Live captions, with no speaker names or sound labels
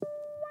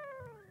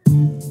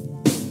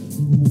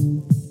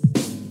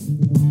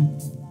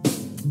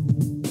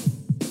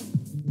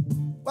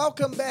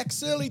Welcome back,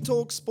 Surly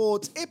Talk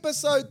Sports,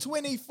 episode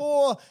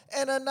 24,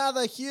 and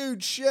another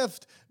huge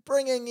shift,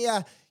 bringing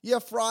you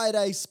your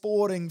Friday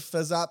sporting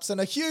fizz-ups.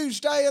 And a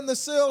huge day in the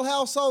Searle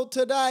household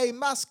today.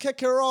 Must kick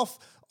her off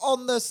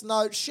on this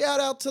note. Shout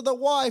out to the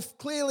wife,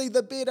 clearly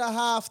the better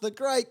half, the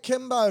great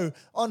Kimbo,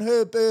 on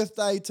her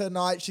birthday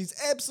tonight. She's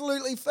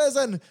absolutely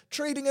fizzing,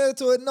 treating her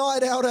to a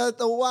night out at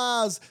the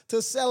Waz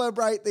to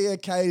celebrate the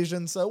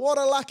occasion. So what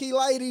a lucky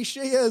lady she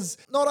is,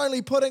 not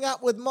only putting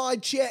up with my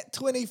chat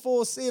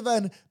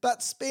 24/7,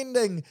 but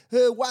spending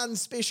her one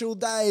special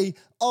day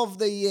of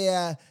the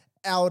year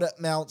out at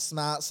Mount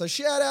Smart. So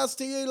shout outs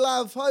to you,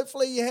 love.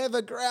 Hopefully you have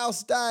a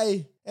grouse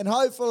day, and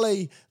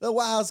hopefully the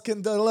Wales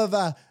can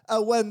deliver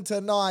a win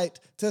tonight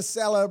to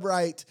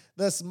celebrate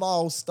this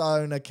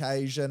milestone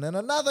occasion. And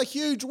another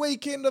huge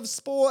weekend of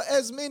sport,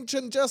 as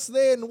mentioned just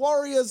then.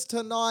 Warriors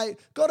tonight.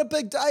 Got a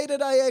big day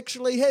today,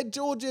 actually. Had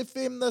George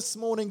FM this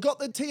morning. Got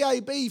the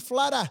TAB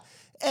flutter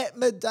at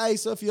midday.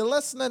 So if you're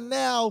listening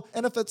now,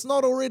 and if it's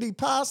not already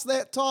past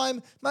that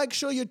time, make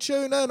sure you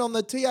tune in on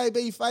the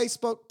TAB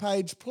Facebook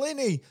page.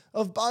 Plenty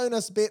of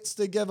bonus bets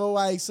to give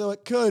away, so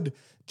it could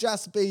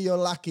just be your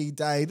lucky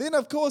day. Then,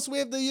 of course, we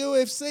have the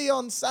UFC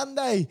on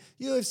Sunday.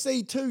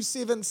 UFC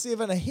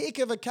 277, a heck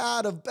of a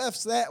card of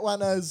biffs that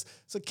one is.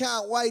 So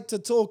can't wait to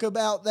talk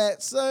about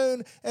that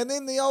soon. And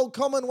then the old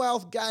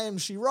Commonwealth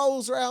Games. She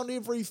rolls around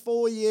every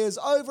 4 years,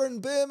 over in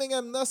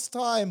Birmingham this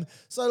time.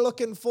 So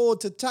looking forward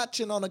to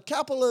touching on a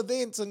couple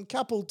events and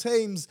couple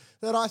teams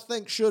that I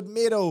think should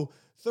medal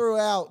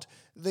throughout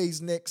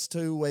these next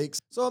 2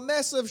 weeks. So a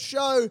massive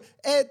show.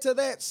 Add to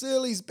that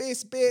Surly's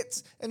best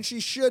bets, and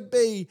she should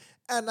be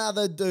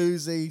another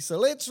doozy. So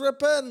let's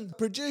rip in.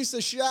 Producer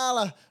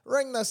Sharla,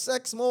 ring the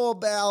 6 more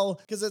bell,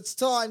 because it's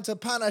time to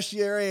punish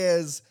your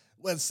ears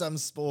with some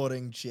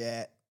sporting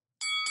chat.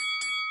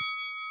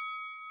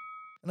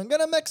 And I'm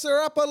going to mix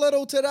her up a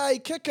little today,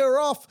 kick her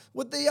off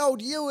with the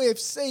old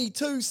UFC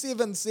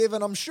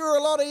 277. I'm sure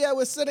a lot of you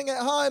were sitting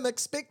at home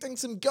expecting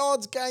some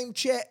God's Game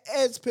chat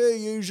as per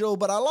usual,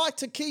 but I like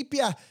to keep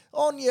you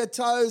on your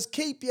toes,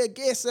 keep you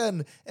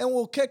guessing, and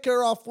we'll kick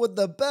her off with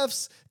the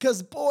biffs,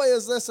 because boy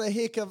is this a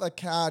heck of a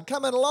card.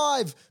 Coming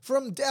live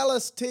from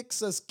Dallas,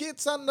 Texas,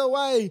 gets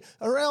underway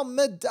around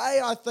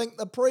midday, I think,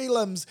 the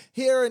prelims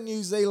here in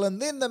New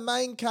Zealand. Then the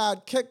main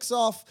card kicks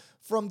off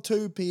from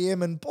 2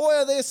 p.m. And boy,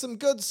 are there some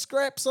good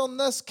scraps on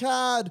this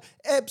card.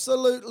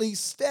 Absolutely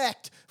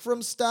stacked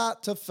from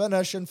start to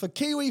finish. And for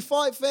Kiwi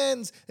fight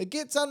fans, it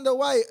gets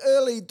underway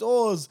early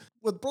doors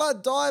with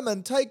Blood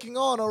Diamond taking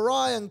on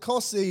Orion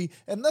Kossi.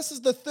 And this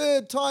is the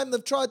third time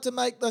they've tried to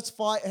make this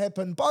fight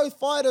happen. Both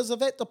fighters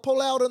have had to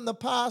pull out in the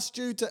past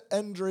due to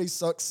injuries.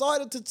 So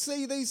excited to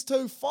see these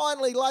two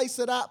finally lace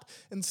it up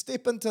and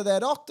step into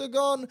that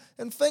octagon.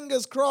 And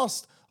fingers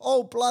crossed,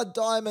 old Blood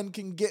Diamond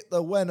can get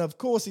the win. Of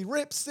course, he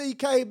reps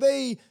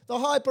CKB. The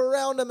hype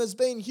around him has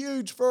been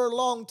huge for a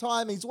long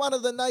time. He's one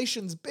of the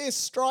nation's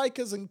best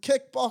strikers and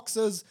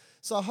kickboxers.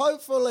 So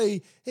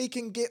hopefully he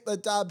can get the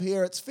dub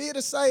here. It's fair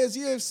to say his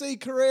UFC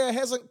career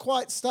hasn't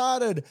quite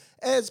started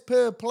as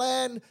per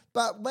plan.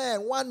 But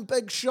man, one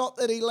big shot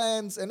that he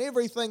lands and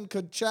everything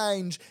could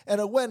change. And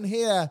a win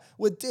here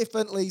would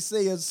definitely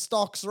see his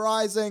stocks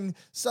rising.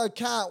 So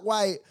can't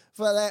wait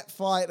for that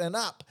fight. And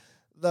up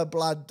the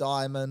Blood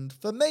Diamond.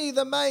 For me,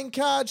 the main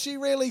card, she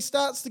really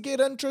starts to get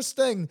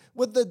interesting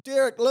with the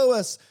Derek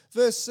Lewis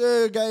versus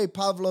Sergey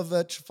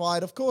Pavlovich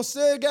fight. Of course,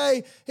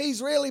 Sergey, he's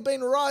really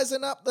been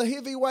rising up the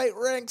heavyweight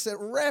ranks at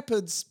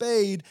rapid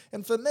speed.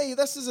 And for me,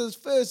 this is his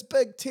first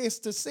big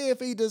test to see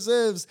if he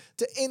deserves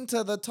to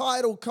enter the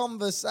title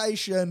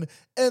conversation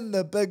in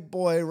the big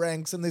boy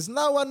ranks. And there's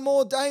no one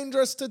more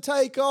dangerous to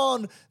take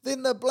on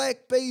than the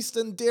Black Beast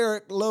and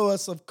Derek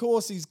Lewis. Of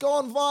course, he's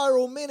gone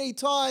viral many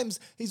times.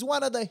 He's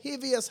one of the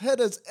heaviest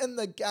hitters in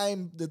the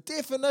game, the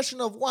definition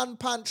of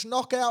one-punch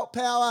knockout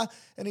power,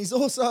 and he's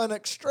also an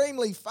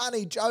extremely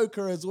funny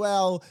joker as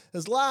well.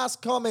 His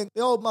last comment,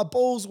 the old "my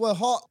balls were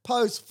hot"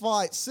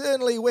 post-fight,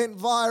 certainly went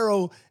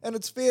viral, and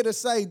it's fair to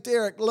say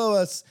Derek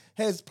Lewis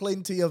has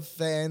plenty of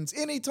fans.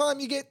 Anytime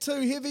you get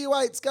two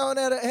heavyweights going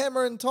out at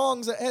hammer and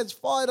tongs, it has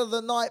fight of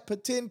the night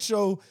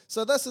potential.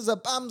 So this is a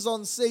bums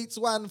on seats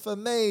one for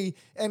me,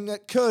 and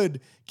it could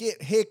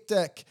get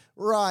hectic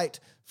right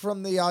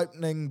from the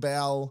opening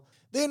bell.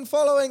 Then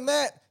following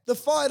that, the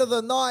fight of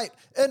the night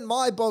in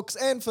my books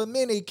and for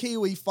many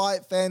Kiwi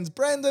fight fans,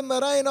 Brandon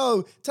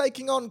Moreno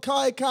taking on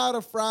Kai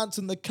Kara-France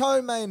in the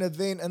co-main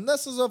event. And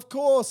this is, of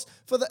course,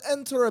 for the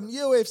interim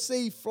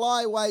UFC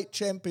Flyweight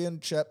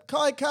Championship.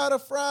 Kai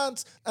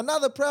Kara-France,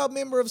 another proud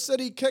member of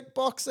City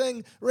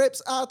Kickboxing,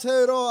 reps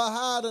Aotearoa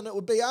hard, and it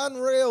would be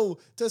unreal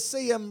to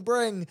see him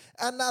bring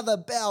another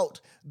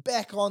belt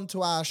back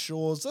onto our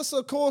shores. This,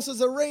 of course,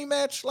 is a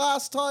rematch.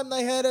 Last time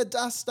they had a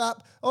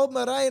dust-up, old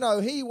Moreno,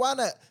 he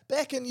won it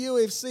back in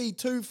UFC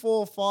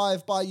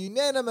 245 by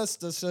unanimous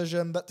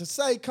decision, but to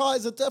say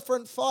Kai's a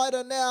different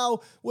fighter now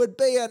would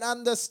be an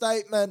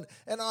understatement,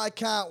 and I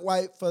can't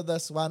wait for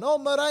this one.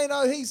 Old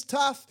Moreno, he's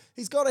tough,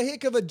 he's got a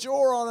heck of a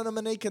jaw on him,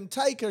 and he can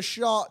take a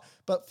shot,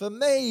 But for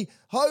me,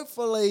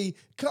 hopefully,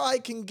 Kai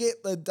can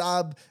get the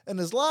dub. In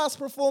his last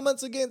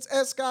performance against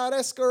Askar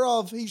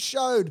Askarov, he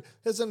showed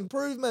his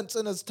improvements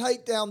in his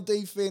takedown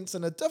defense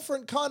and a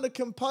different kind of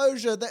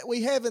composure that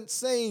we haven't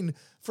seen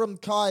from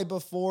Kai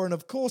before. And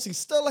of course, he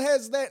still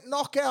has that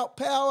knockout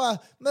power,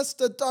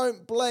 Mr.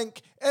 Don't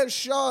Blink, as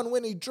shown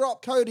when he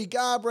dropped Cody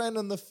Garbrandt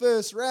in the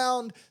first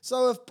round.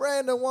 So if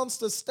Brandon wants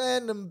to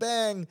stand and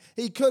bang,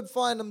 he could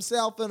find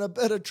himself in a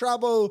bit of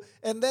trouble,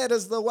 and that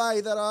is the way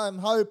that I'm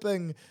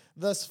hoping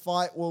this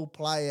fight will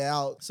play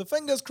out. So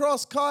fingers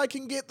crossed Kai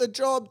can get the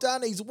job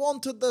done. He's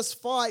wanted this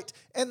fight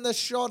and this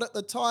shot at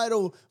the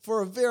title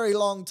for a very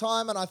long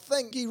time, and I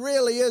think he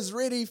really is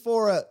ready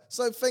for it.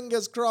 So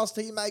fingers crossed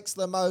he makes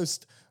the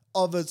most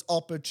of his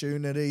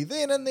opportunity.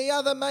 Then in the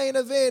other main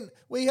event,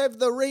 we have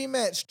the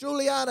rematch,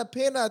 Juliana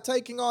Pena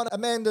taking on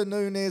Amanda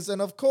Nunes,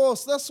 and of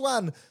course this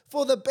one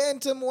for the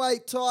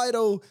bantamweight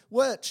title,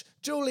 which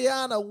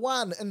Juliana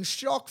won in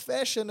shock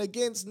fashion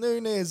against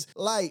Nunes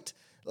late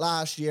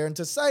last year. And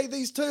to say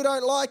these two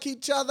don't like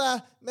each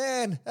other,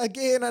 man,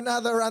 again,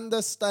 another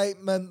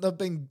understatement. They've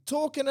been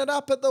talking it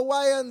up at the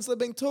weigh-ins, they've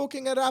been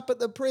talking it up at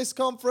the press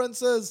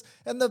conferences,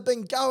 and they've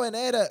been going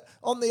at it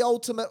on The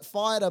Ultimate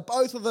Fighter.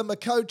 Both of them are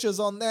coaches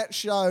on that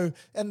show,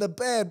 and the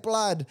bad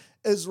blood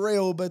is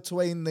real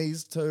between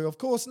these two. Of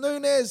course,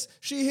 Nunes,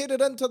 she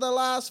headed into the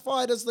last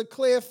fight as the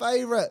clear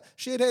favourite.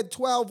 She had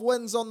 12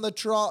 wins on the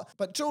trot,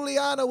 but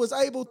Juliana was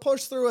able to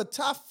push through a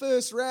tough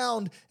first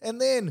round,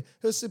 and then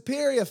her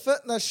superior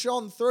fitness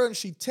shone through and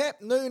she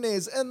tapped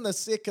Nunes in the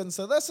second.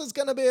 So this is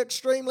going to be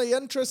extremely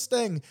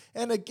interesting.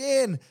 And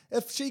again,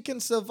 if she can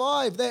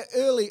survive that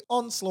early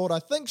onslaught, I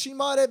think she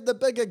might have the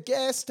bigger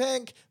gas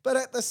tank, but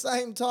at the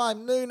same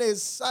time,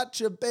 Nunes such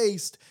a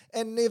beast,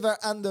 and never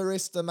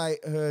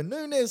underestimate her.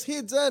 Nunes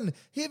heads in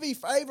heavy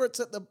favourites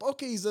at the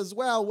bookies as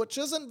well, which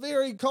isn't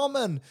very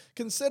common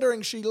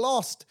considering she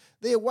lost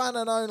their one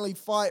and only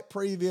fight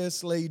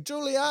previously.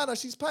 Juliana,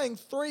 she's paying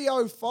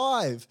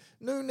 $3.05.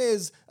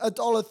 Nunes,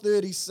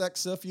 $1.36.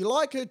 So if you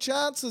like her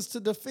chances to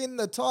defend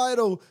the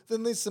title,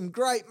 then there's some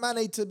great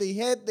money to be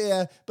had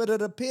there. But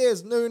it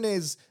appears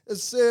Nunes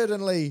is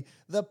certainly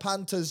the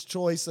punter's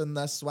choice in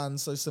this one.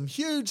 So some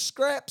huge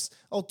scraps.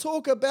 I'll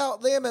talk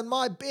about them and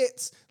my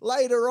bets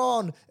later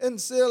on in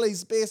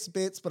Surly's Best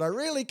Bets. But I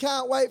really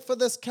can't wait for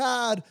this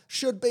card.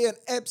 Should be an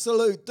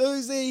absolute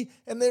doozy.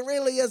 And there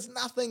really is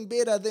nothing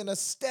better than a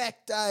stacked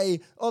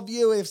day of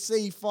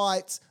UFC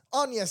fights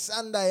on your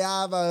Sunday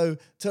Arvo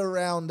to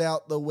round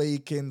out the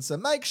weekend. So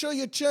make sure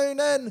you tune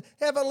in,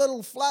 have a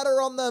little flutter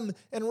on them,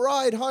 and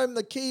ride home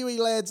the Kiwi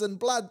lads in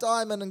Blood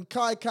Diamond and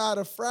Kai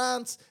Kara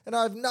France. And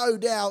I've no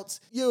doubts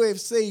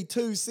UFC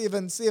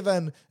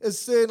 277 is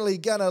certainly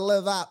going to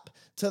live up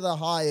to the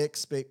high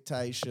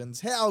expectations.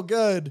 How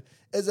good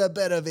is a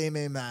bit of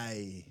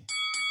MMA?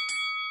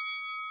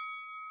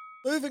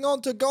 Moving on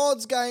to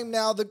God's game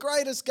now, the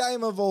greatest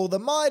game of all, the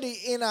mighty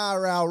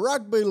NRL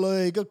Rugby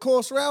League. Of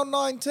course, round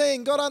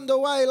 19 got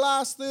underway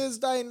last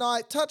Thursday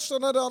night, touched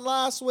on it on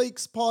last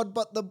week's pod,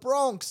 but the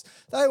Bronx,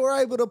 they were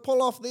able to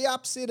pull off the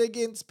upset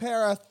against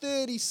Para,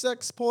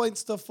 36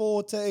 points to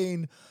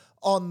 14.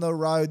 On the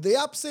road. The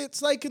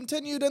upsets, they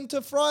continued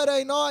into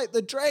Friday night.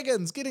 The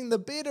Dragons getting the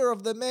better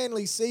of the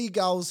Manly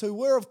Seagulls, who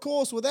were, of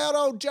course, without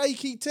old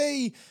Jakey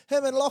T,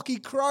 him and Lockie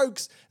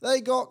Croaks, they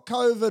got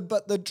COVID,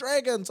 but the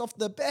Dragons, off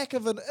the back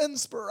of an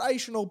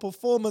inspirational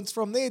performance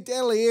from their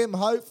Dally M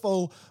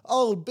hopeful,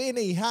 old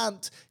Benny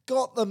Hunt,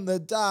 got them the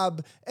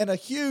dub, and a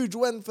huge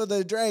win for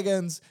the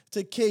Dragons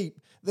to keep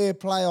their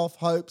playoff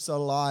hopes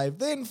alive.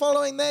 Then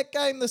following that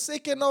game, the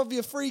second of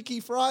your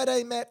Freaky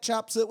Friday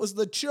matchups, it was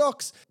the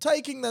Chooks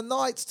taking the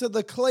Knights to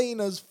the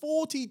Cleaners,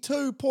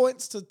 42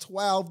 points to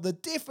 12. The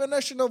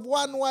definition of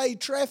one-way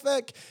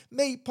traffic,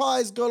 meat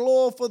pies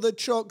galore for the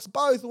Chooks,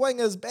 both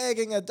wingers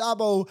bagging a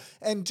double,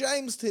 and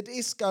James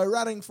Tedesco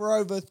running for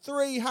over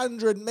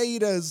 300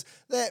 metres.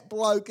 That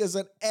bloke is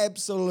an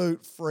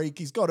absolute freak.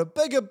 He's got a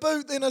bigger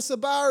boot than a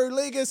Subaru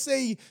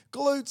Legacy,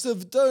 glutes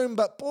of doom,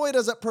 but boy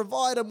does it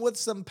provide him with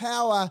some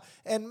power.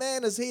 And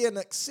man, is he in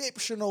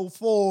exceptional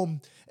form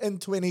in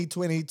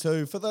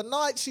 2022. For the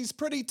Knights, she's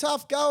pretty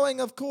tough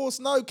going. Of course,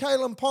 no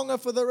Kalen Ponga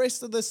for the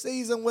rest of the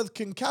season with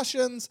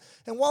concussions.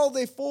 And while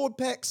their forward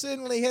pack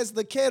certainly has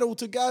the cattle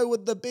to go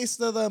with the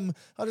best of them,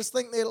 I just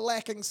think they're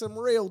lacking some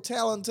real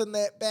talent in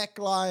that back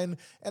line,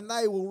 and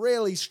they will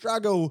really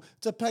struggle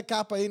to pick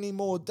up any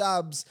more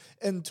dubs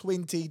in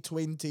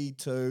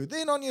 2022.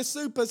 Then on your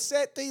Super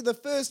Saturday, the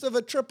first of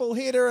a triple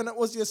header, and it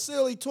was your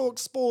Surly Talk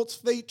Sports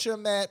feature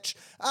match.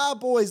 Our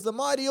boys, the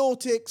mighty All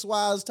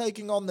Texans,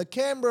 taking on the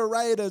Canberra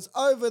Raiders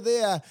over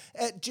there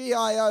at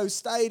GIO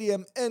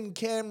Stadium in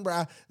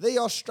Canberra, the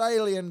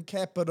Australian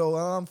capital.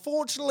 And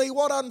unfortunately,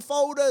 what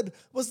unfolded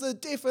was the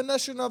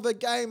definition of a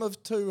game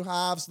of two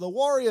halves. The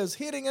Warriors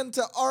heading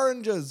into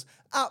Oranges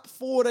up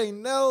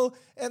 14-0,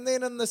 and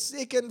then in the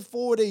second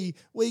 40,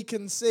 we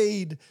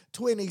concede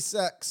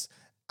 26.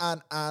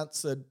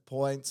 unanswered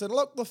points. And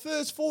look, the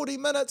first 40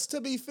 minutes,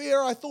 to be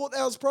fair, I thought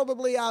that was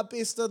probably our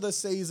best of the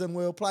season.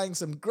 We were playing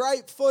some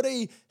great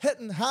footy,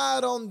 hitting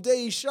hard on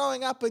D,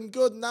 showing up in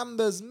good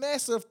numbers,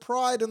 massive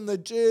pride in the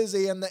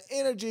jersey, and the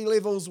energy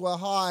levels were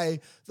high.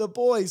 The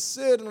boys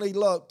certainly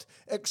looked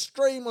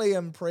extremely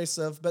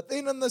impressive. But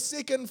then in the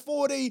second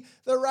 40,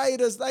 the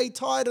Raiders, they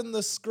tightened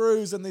the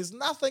screws, and there's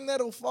nothing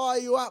that'll fire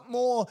you up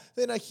more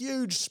than a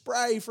huge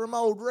spray from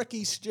old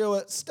Ricky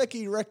Stewart,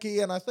 Sticky Ricky,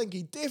 and I think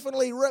he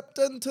definitely ripped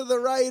into the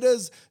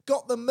Raiders,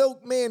 got the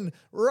Milkmen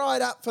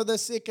right up for the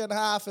second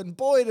half, and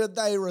boy did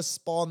they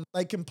respond.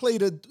 They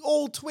completed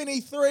all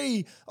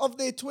 23 of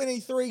their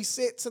 23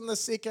 sets in the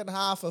second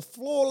half, a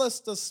flawless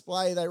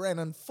display. They ran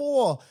in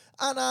 4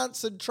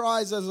 unanswered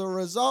tries as a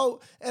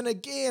result, and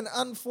again,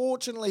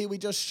 unfortunately, we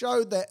just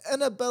showed that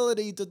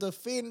inability to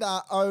defend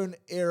our own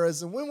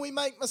errors, and when we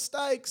make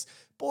mistakes,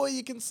 boy,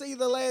 you can see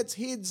the lads'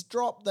 heads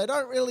drop. They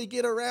don't really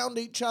get around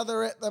each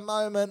other at the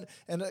moment,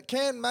 and it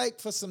can make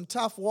for some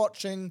tough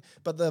watching,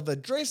 but they've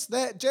addressed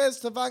that.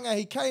 Jazz Tavanga,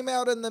 he came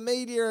out in the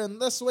media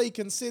and this week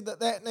and said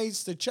that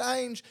needs to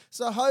change,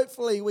 so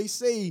hopefully we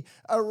see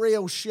a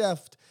real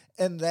shift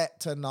in that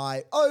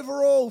tonight.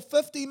 Overall,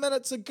 50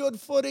 minutes of good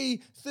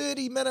footy,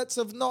 30 minutes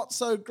of not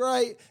so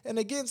great, and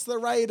against the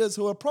Raiders,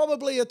 who are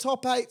probably a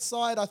top 8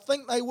 side, I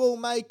think they will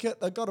make it.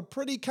 They've got a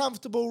pretty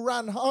comfortable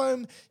run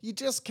home. You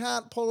just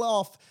can't pull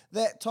off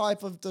that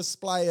type of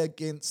display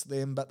against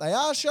them, but they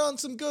are showing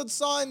some good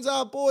signs,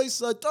 our boys,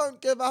 so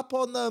don't give up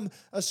on them.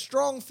 A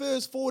strong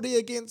first 40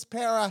 against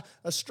Para,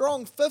 a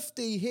strong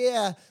 50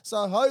 here,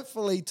 so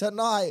hopefully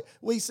tonight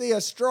we see a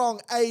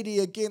strong 80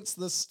 against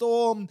the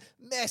Storm.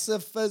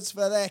 Massive fizz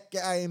for that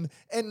game,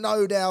 and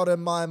no doubt in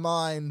my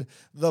mind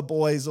the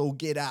boys will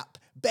get up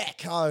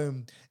back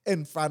home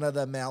in front of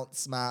the Mount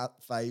Smart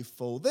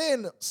faithful.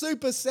 Then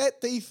Super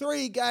Saturday,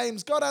 3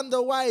 games got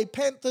underway.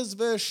 Panthers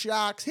versus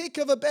Sharks. Heck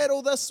of a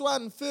battle this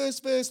one,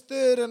 first versus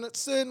third, and it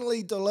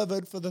certainly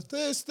delivered. For the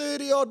first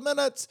 30 odd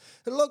minutes,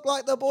 it looked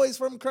like the boys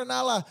from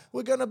Cronulla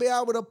were going to be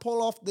able to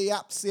pull off the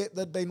upset.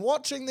 They'd been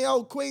watching the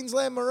old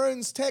Queensland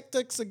Maroons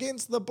tactics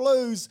against the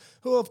Blues,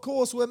 who of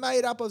course were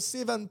made up of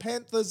 7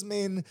 Panthers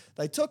men.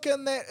 They took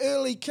in that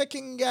early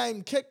kicking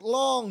game, kick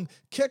long,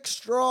 kick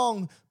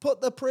strong, put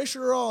the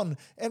pressure on,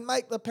 and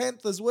make the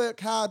Panthers work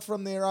hard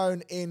from their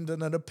own end,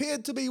 and it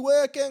appeared to be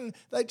working.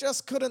 They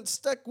just couldn't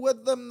stick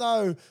with them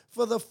though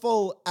for the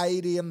full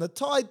 80, and the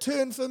tide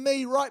turned for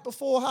me right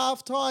before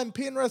half-time.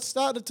 Penrith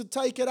started to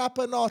take it up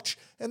a notch,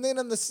 and then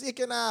in the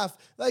second half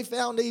they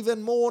found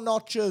even more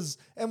notches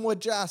and were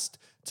just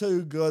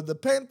too good. The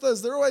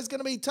Panthers, they're always going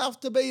to be tough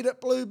to beat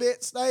at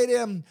Bluebet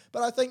Stadium,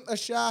 but I think the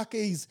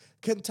Sharkies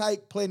can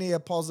take plenty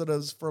of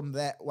positives from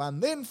that one.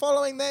 Then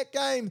following that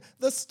game,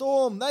 the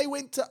Storm, they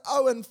went to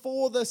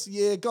 0-4 this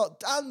year, got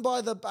done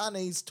by the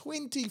Bunnies,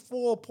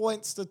 24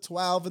 points to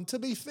 12, and to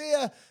be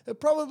fair,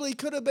 it probably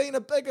could have been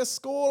a bigger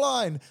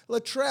scoreline.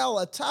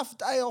 Latrell, a tough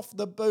day off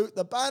the boot.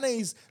 The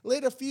Bunnies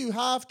let a few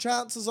half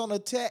chances on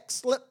attack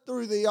slip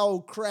through the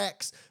old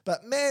cracks,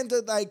 but man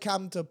did they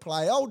come to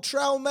play. Old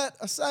Trelmit,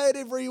 I say it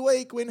every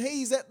week, when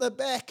he's at the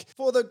back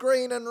for the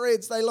Green and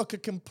Reds, they look a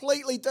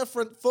completely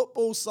different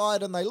football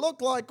side, and they look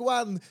like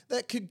one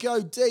that could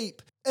go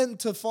deep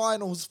into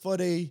finals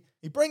footy.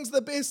 He brings the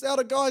best out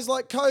of guys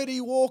like Cody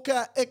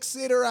Walker,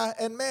 etc.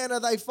 And man, are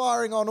they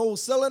firing on all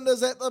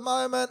cylinders at the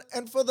moment.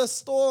 And for the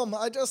Storm,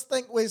 I just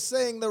think we're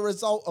seeing the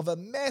result of a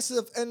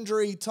massive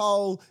injury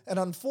toll, an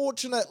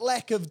unfortunate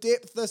lack of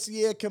depth this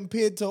year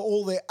compared to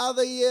all their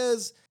other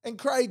years, and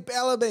Craig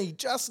Bellamy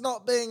just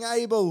not being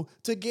able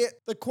to get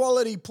the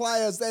quality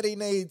players that he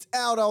needs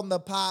out on the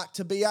park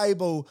to be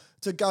able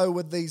to go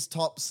with these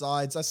top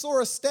sides. I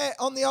saw a stat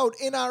on the old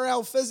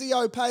NRL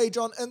Physio page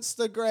on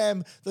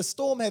Instagram. The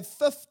Storm have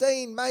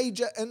 15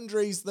 major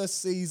injuries this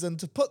season.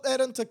 To put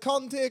that into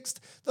context,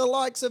 the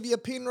likes of your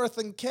Penrith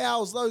and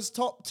Cows, those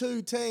top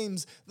 2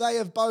 teams, they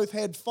have both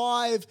had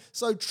 5,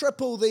 so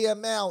triple the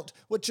amount,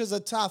 which is a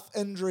tough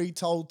injury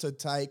toll to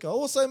take. I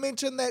also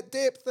mentioned that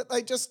depth that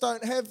they just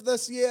don't have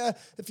this year.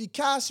 If you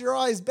cast your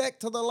eyes back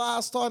to the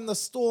last time the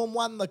Storm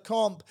won the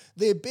comp,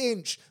 their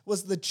bench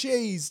was the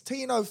Cheese,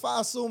 Tino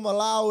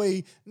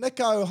Fa'asuamaleaui,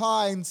 Nico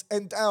Hines,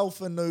 and Dale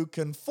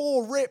Finucane.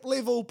 4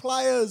 rep-level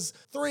players,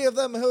 3 of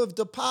them who have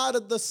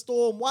departed the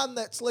Storm, 1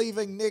 that's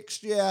leaving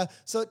next year.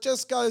 So it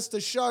just goes to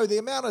show the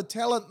amount of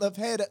talent they've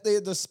had at their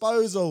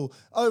disposal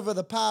over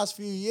the past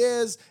few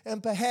years,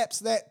 and perhaps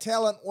that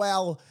talent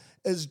well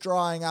is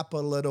drying up a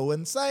little.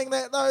 In saying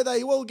that though,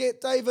 they will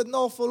get David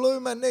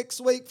Nofaluma next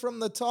week from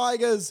the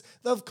Tigers.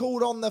 They've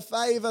called on the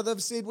favour.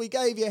 They've said, we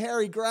gave you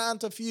Harry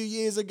Grant a few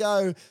years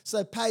ago,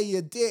 so pay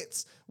your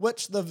debts.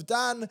 which they've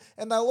done,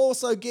 and they'll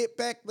also get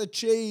back the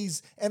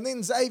Cheese and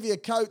then Xavier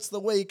Coates the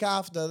week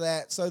after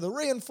that. So the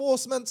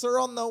reinforcements are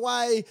on the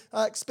way.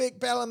 I expect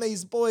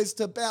Bellamy's boys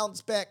to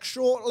bounce back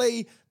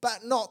shortly,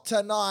 but not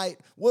tonight.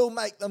 We'll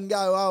make them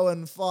go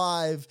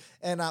 0-5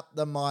 and up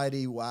the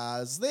mighty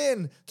Waz.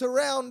 Then, to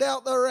round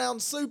out the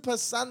round, Super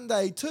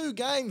Sunday, 2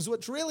 games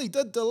which really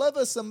did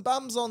deliver some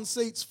bums on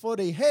seats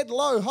footy. Had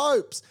low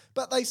hopes,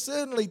 but they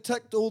certainly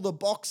ticked all the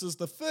boxes.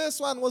 The first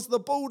one was the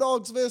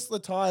Bulldogs versus the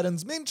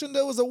Titans. Mentioned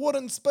it was a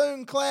wooden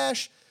spoon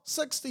clash.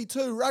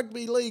 62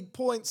 rugby league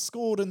points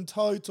scored in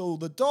total.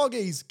 The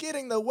Doggies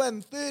getting the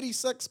win,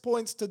 36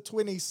 points to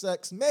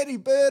 26. Matty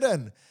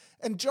Burden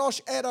and Josh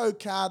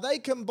Adokar, they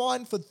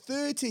combined for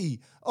 30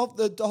 of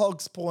the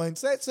Dogs' points.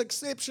 That's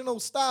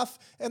exceptional stuff,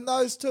 and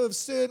those two have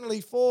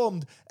certainly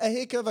formed a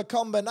heck of a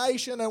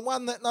combination, and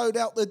one that no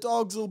doubt the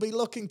Dogs will be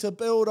looking to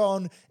build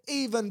on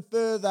even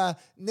further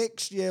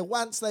next year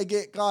once they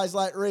get guys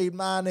like Reed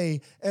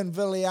Mahoney and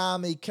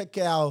Viliami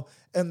Kikau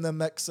in the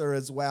mixer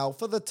as well.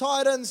 For the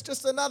Titans,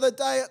 just another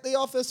day at the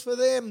office for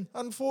them.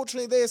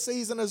 Unfortunately, their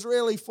season is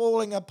really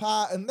falling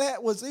apart, and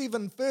that was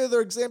even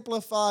further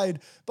exemplified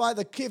by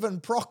the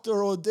Kevin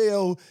Proctor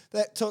ordeal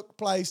that took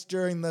place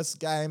during this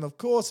game. Of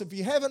course, if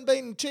you haven't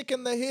been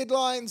checking the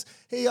headlines,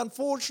 he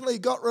unfortunately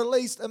got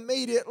released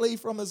immediately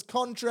from his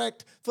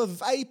contract for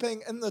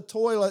vaping in the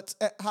toilets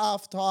at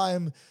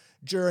halftime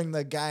during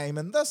the game.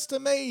 And this, to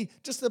me,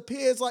 just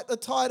appears like the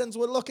Titans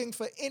were looking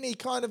for any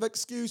kind of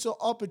excuse or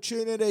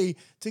opportunity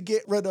to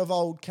get rid of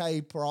old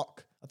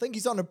K-Proc. I think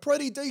he's on a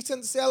pretty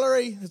decent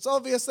salary. It's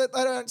obvious that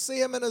they don't see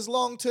him in his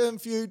long-term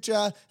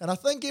future, and I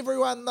think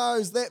everyone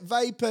knows that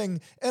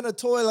vaping in a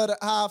toilet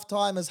at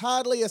halftime is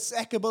hardly a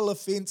sackable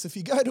offence. If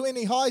you go to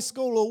any high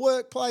school or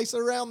workplace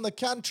around the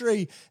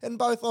country in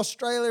both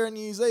Australia and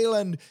New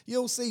Zealand,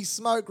 you'll see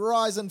smoke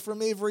rising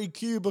from every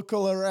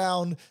cubicle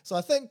around. So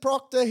I think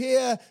Proctor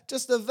here,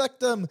 just a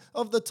victim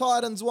of the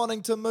Titans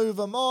wanting to move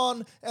him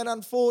on, and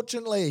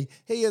unfortunately,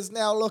 he is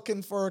now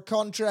looking for a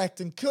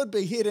contract and could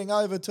be heading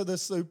over to the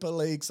Super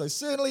League. So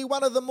certainly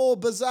one of the more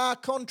bizarre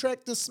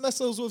contract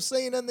dismissals we've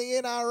seen in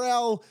the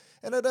NRL,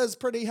 and it is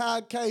pretty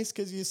hard case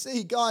because you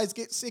see guys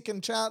get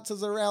second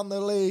chances around the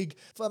league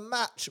for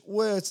much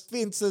worse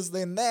offences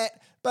than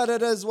that, but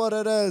it is what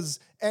it is,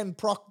 and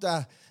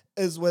Proctor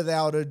is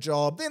without a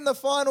job. Then the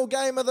final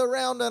game of the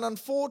round, and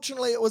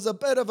unfortunately it was a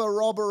bit of a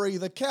robbery.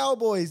 The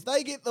Cowboys,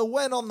 they get the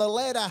win on the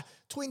ladder,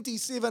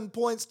 27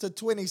 points to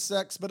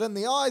 26, but in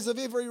the eyes of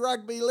every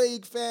rugby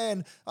league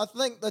fan, I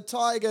think the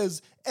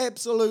Tigers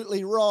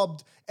absolutely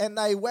robbed, and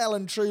they well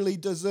and truly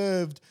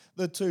deserved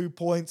the 2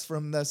 points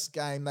from this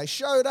game. They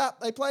showed up,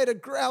 they played a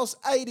grouse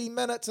 80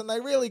 minutes, and they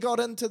really got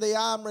into the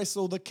arm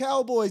wrestle. The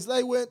Cowboys,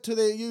 they weren't to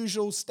their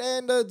usual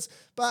standards,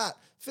 but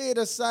fair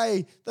to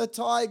say the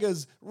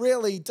Tigers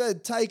really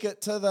did take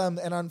it to them,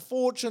 and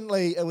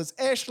unfortunately it was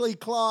Ashley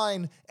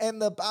Klein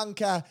and the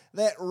bunker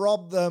that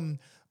robbed them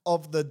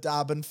of the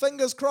dub. And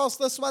fingers crossed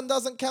this one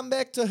doesn't come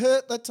back to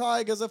hurt the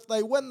Tigers. If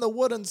they win the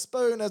wooden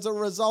spoon as a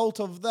result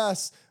of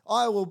this,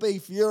 I will be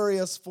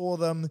furious for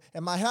them,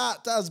 and my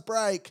heart does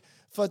break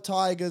for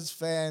Tigers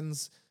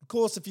fans. Of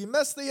course, if you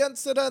missed the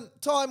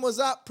incident, time was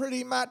up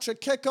pretty much. A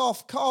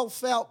kickoff, Kyle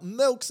Felt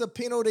milks a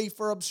penalty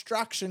for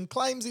obstruction,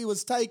 claims he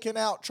was taken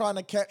out trying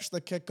to catch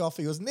the kickoff.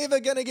 He was never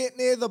going to get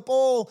near the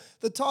ball.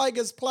 The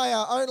Tigers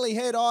player only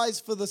had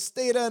eyes for the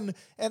stead-in,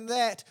 and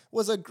that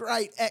was a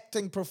great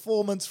acting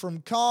performance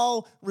from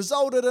Kyle.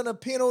 Resulted in a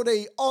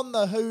penalty on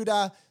the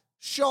hooter,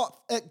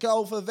 shot at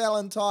goal for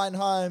Valentine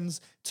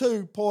Holmes,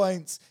 2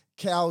 points.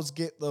 Cows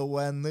get the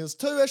win. There's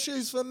 2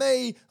 issues for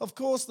me. Of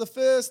course, the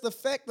first, the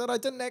fact that I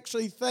didn't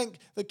actually think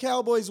the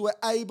Cowboys were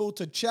able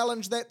to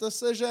challenge that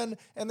decision.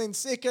 And then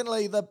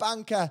secondly, the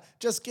bunker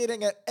just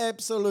getting it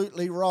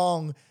absolutely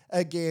wrong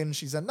again.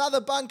 She's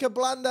another bunker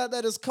blunder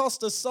that has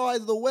cost us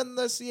side the win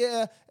this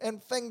year.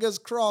 And fingers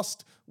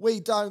crossed,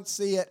 we don't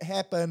see it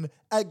happen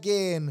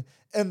again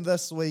in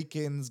this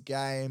weekend's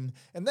game.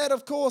 And that,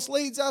 of course,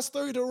 leads us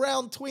through to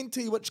round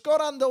 20, which got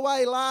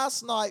underway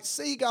last night.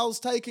 Seagulls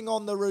taking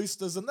on the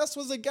Roosters, and this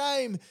was a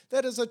game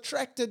that has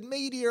attracted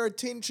media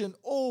attention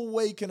all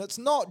week, and it's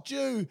not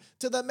due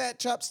to the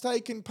matchups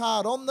taking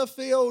part on the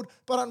field,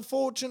 but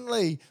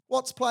unfortunately,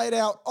 what's played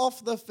out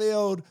off the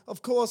field,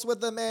 of course,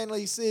 with the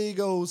Manly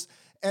Seagulls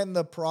and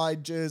the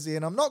Pride jersey.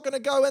 And I'm not going to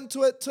go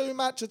into it too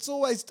much. It's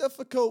always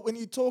difficult when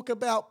you talk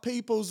about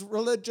people's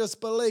religious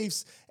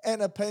beliefs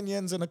and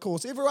opinions. And of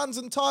course, everyone's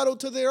entitled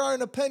to their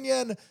own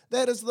opinion.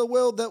 That is the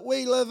world that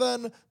we live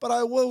in. But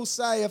I will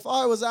say, if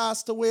I was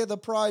asked to wear the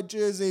Pride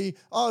jersey,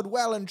 I would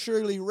well and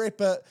truly rep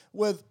it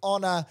with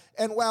honour.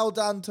 And well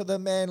done to the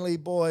Manly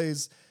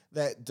boys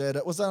that did.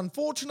 It was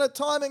unfortunate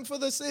timing for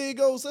the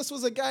Seagulls. This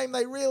was a game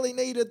they really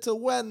needed to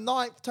win.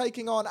 9th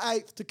taking on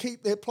 8th to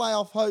keep their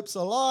playoff hopes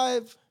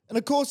alive. And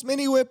of course,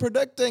 many were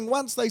predicting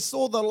once they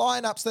saw the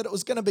lineups that it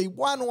was going to be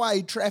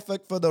one-way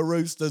traffic for the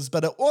Roosters,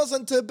 but it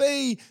wasn't to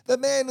be. The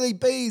Manly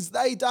Bees,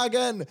 they dug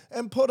in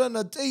and put in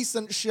a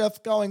decent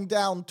shift, going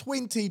down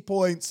 20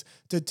 points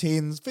to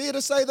 10. Fair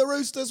to say the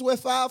Roosters were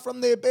far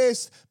from their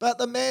best, but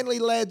the Manly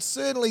lads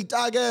certainly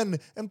dug in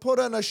and put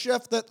in a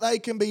shift that they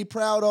can be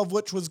proud of,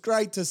 which was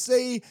great to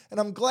see. And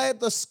I'm glad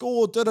the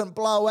score didn't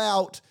blow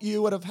out.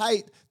 You would have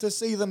hated to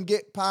see them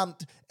get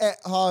pumped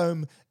at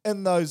home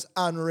in those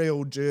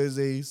unreal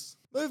jerseys.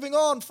 Moving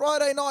on,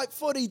 Friday night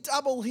footy,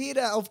 double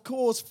header, of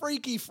course,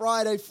 Freaky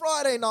Friday,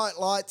 Friday Night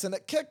Lights, and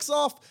it kicks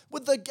off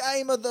with the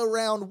game of the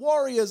round,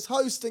 Warriors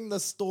hosting the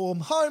Storm,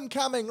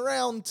 homecoming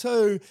round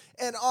 2,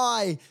 and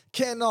I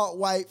cannot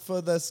wait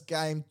for this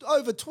game.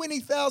 Over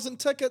 20,000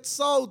 tickets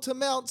sold to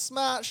Mount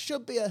Smart,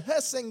 should be a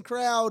hissing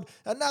crowd,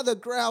 another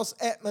grouse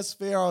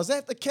atmosphere. I was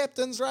at the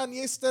captain's run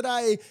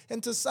yesterday,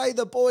 and to say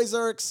the boys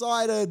are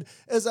excited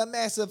is a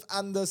massive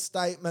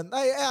understatement.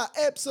 They are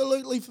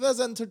absolutely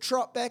fizzing to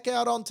trot back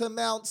out onto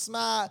Mount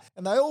Smart,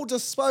 and they all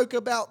just spoke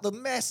about the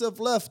massive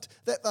lift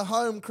that the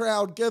home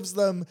crowd gives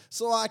them,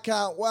 so I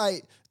can't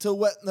wait to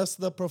witness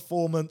the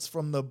performance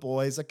from the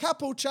boys. A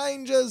couple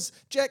changes,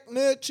 Jack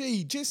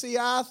Murchie, Jesse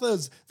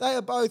Arthurs, they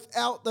are both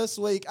out this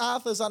week.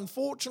 Arthurs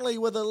unfortunately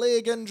with a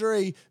leg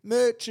injury.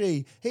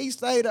 Murchie, he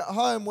stayed at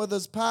home with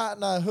his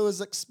partner who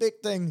is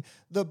expecting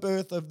the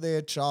birth of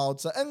their child.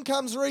 So in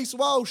comes Reece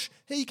Walsh,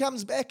 he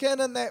comes back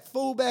in that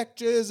fullback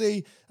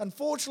jersey.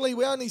 Unfortunately,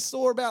 we only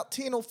saw about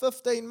 10 or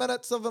 15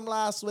 minutes of him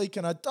last week,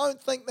 and I don't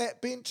think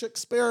that bench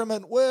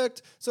experiment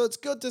worked, so it's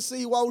good to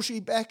see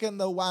Walshy back in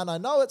the one. I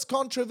know it's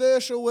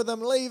controversial with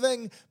him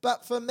leaving,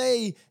 but for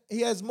me,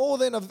 he has more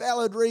than a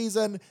valid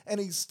reason,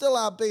 and he's still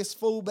our best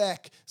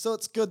fullback, so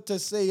it's good to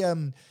see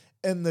him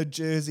in the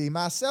jersey.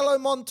 Marcelo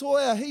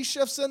Montoya, he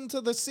shifts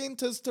into the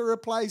centres to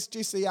replace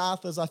Jesse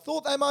Arthurs. I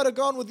thought they might have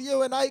gone with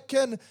Ewan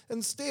Aitken.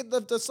 Instead,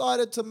 they've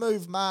decided to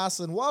move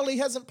Marson. While he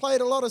hasn't played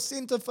a lot of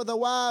centre for the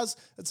Wars,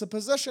 it's a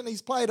position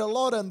he's played a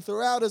lot in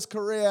throughout his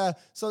career,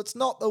 so it's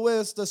not the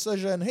worst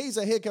decision. He's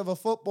a heck of a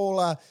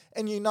footballer,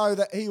 and you know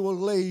that he will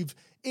leave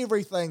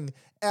everything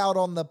out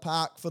on the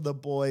park for the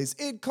boys.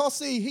 Ed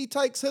Cossey, he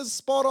takes his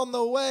spot on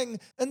the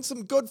wing in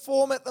some good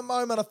form at the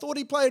moment. I thought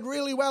he played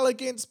really well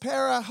against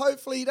Para.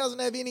 Hopefully he doesn't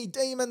have any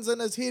demons in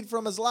his head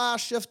from his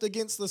last shift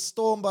against the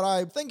Storm, but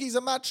I think he's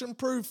a much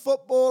improved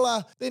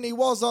footballer than he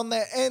was on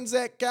that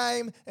Anzac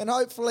game, and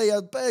hopefully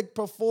a big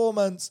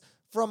performance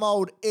from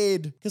old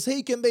Ed, because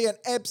he can be an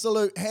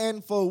absolute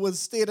handful with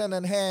Steadon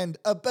in hand,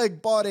 a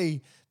big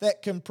body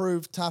that can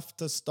prove tough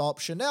to stop.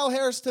 Chanel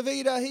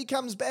Harris-Tavita, he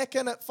comes back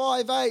in at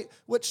 5'8",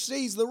 which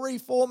sees the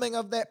reforming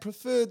of that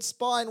preferred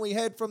spine we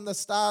had from the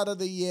start of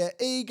the year.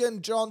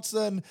 Egan,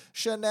 Johnson,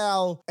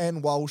 Chanel,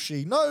 and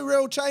Walshy. No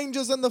real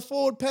changes in the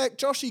forward pack.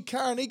 Joshy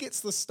Curran, he gets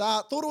the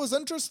start. Thought it was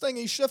interesting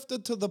he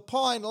shifted to the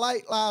Pine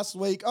late last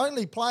week.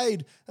 Only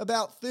played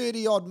about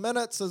 30-odd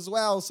minutes as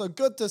well, so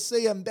good to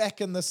see him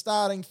back in the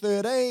starting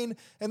 13.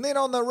 And then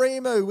on the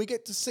Rimu, we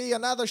get to see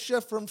another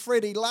shift from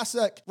Freddie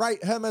Lussick.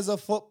 Rate him as a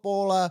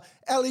footballer.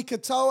 Ali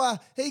Katoa,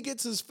 he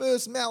gets his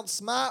first Mount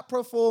Smart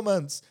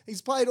performance.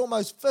 He's played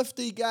almost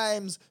 50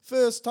 games,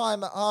 first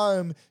time at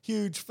home,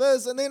 huge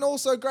fizz. And then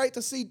also great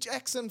to see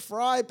Jackson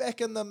Fry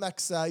back in the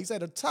mixer. He's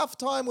had a tough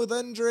time with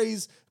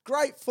injuries,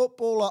 great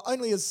footballer,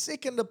 only his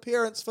second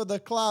appearance for the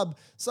club,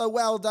 so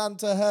well done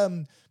to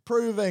him,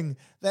 proving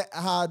that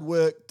hard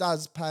work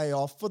does pay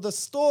off. For the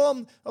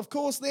Storm, of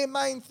course, their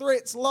main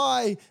threats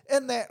lie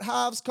in that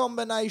halves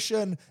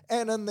combination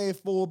and in their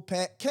forward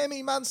pack.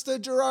 Cammy Munster,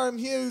 Jerome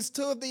Hughes,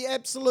 two of the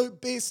absolute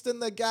best in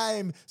the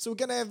game. So we're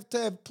going to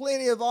have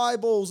plenty of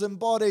eyeballs and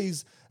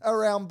bodies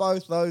around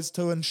both those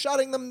two, and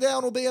shutting them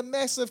down will be a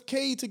massive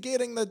key to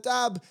getting the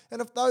dub.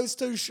 And if those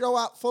two show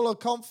up full of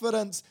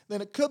confidence,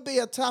 then it could be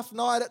a tough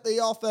night at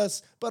the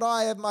office, but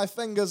I have my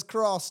fingers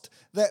crossed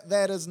that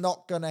that is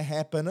not going to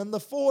happen. And the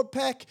forward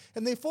pack,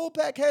 and their forward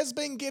pack has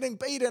been getting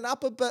beaten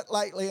up a bit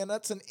lately, and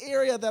it's an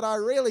area that I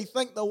really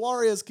think the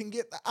Warriors can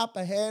get the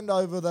upper hand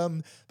over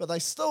them, but they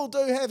still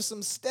do have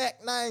some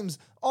stacked names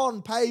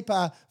on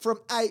paper from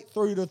 8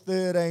 through to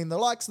 13. The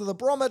likes of the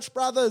Bromwich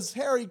brothers,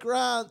 Harry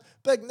Grant,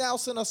 Big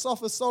Nelson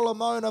Asafa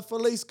Solomona,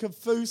 Felice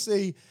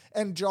Kafusi,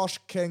 and Josh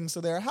King.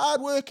 So they're a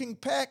hard-working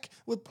pack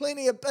with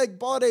plenty of big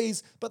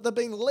bodies, but they've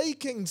been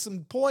leaking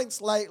some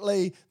points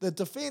lately. The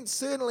defence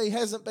certainly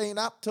hasn't been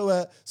up to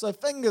it, so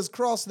fingers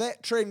crossed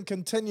that trend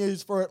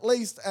continues for at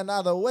least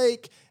another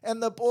week,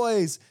 and the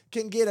boys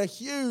can get a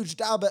huge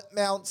dub at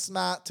Mount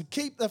Smart to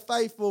keep the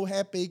faithful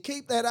happy,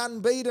 keep that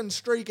unbeaten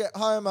streak at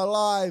home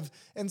alive,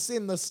 and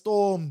send the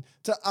Storm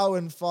to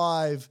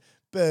 0-5.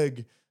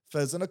 Big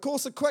fizz. And of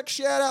course, a quick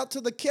shout out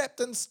to the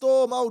captain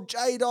Storm, old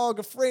J-Dog,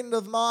 a friend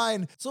of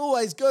mine. It's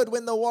always good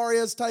when the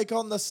Warriors take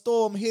on the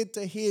Storm head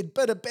to head.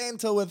 Bit of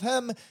banter with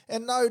him,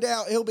 and no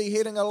doubt he'll be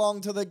heading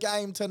along to the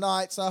game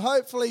tonight. So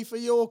hopefully for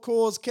your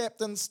cause,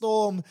 Captain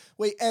Storm,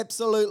 we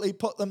absolutely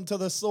put them to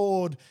the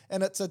sword,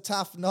 and it's a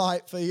tough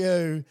night for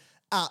you.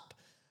 Up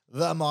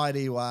the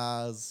mighty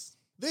Wars.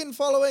 Then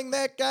following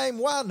that game,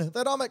 one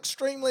that I'm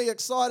extremely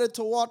excited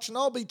to watch, and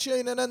I'll be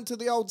tuning into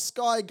the old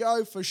Sky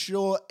Go for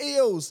sure.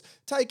 Eels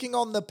taking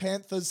on the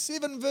Panthers,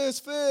 7 versus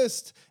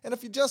 1st. And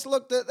if you just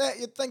looked at that,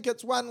 you'd think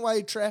it's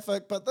one-way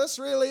traffic, but this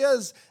really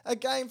is a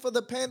game for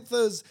the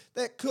Panthers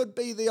that could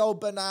be the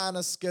old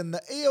banana skin.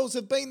 The Eels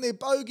have been their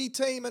bogey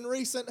team in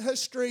recent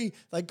history.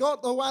 They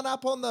got the one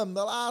up on them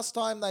the last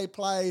time they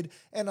played,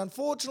 and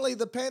unfortunately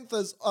the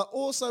Panthers are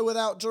also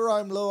without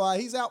Jerome Luai.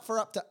 He's out for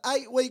up to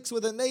 8 weeks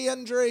with a knee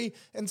injury,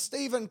 and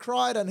Stephen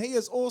Crichton, he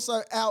is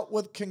also out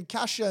with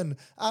concussion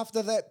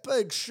after that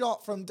big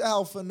shot from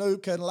Dale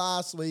Finucane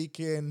last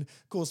weekend.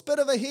 Of course, bit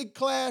of a head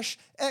clash,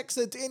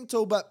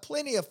 accidental, but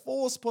plenty of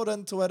force put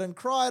into it, and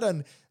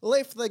Crichton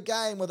left the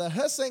game with a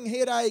hissing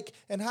headache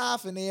and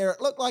half an ear.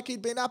 It looked like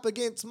he'd been up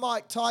against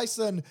Mike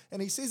Tyson,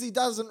 and he says he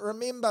doesn't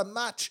remember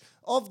much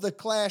of the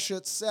clash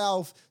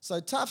itself. So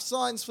tough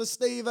signs for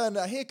Stephen,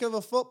 a heck of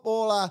a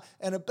footballer,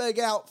 and a big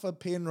out for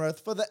Penrith.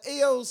 For the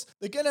Eels,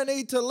 they're going to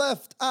need to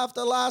lift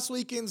after last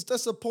weekend's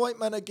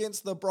disappointment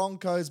against the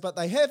Broncos, but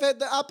they have had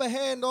the upper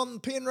hand on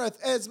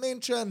Penrith, as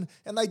mentioned,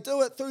 and they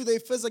do it through their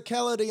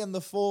physicality in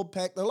the forward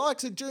pack. The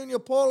likes of Junior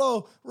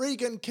Paulo,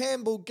 Regan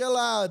Campbell,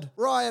 Gillard,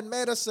 Ryan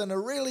Madison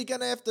are really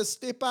going to have to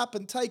step up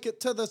and take it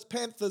to this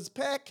Panthers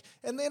pack.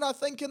 And then I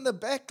think in the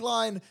back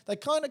line, they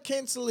kind of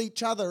cancel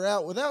each other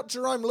out. Without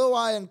Jerome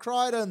Luai and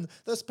Crichton,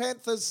 this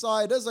Panthers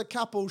side is a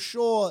couple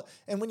short.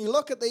 And when you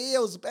look at the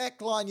Eels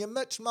back line, your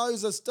Mitch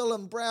Moses,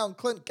 Dylan Brown,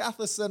 Clint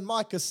Gutherson,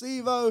 Mike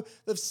Acevo,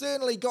 they've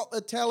certainly got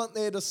the talent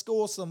there to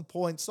score some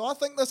points. So I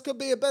think this could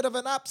be a bit of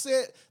an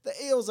upset. The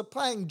Eels are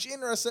playing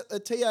generous at the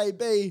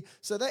TAB,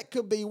 so that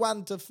could be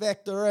one to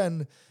factor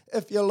in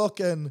if you're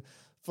looking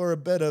for a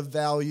bit of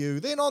value.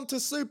 Then on to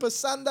Super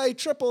Sunday,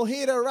 triple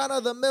header,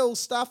 run-of-the-mill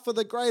stuff for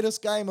the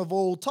greatest game of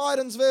all.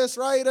 Titans versus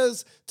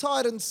Raiders.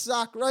 Titans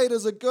suck,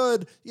 Raiders are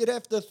good. You'd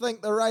have to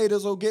think the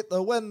Raiders will get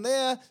the win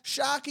there.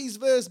 Sharkies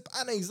versus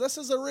Bunnies. This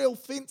is a real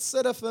fence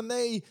sitter for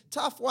me.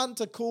 Tough one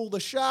to call. The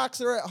Sharks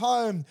are at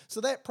home,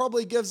 so that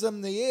probably gives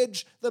them the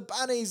edge. The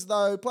Bunnies,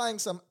 though, playing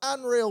some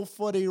unreal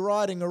footy,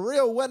 riding a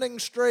real winning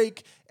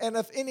streak, and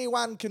if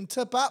anyone can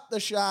tip up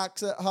the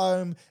Sharks at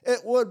home,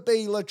 it would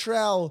be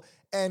Latrell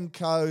and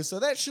co. So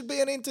that should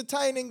be an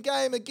entertaining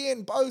game.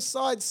 Again, both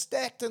sides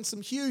stacked and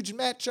some huge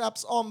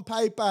matchups on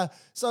paper.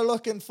 So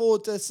looking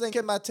forward to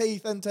sinking my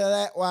teeth into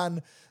that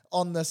one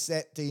on the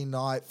Saturday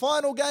night.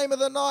 Final game of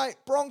the night,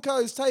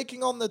 Broncos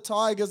taking on the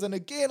Tigers. And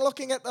again,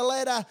 looking at the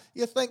ladder,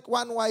 you think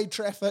one-way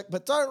traffic,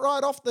 but don't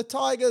write off the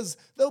Tigers.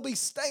 They'll be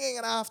stinging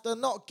it after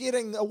not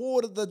getting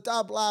awarded the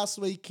dub last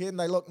weekend.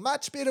 They look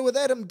much better with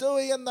Adam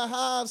Dewey in the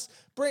halves.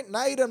 Brent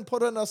Naden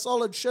put in a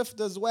solid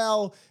shift as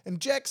well, and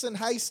Jackson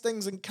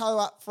Hastings and co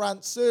up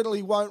front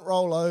certainly won't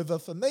roll over.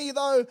 For me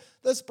though,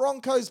 this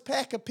Broncos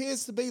pack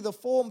appears to be the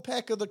form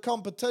pack of the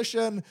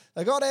competition.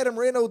 They got Adam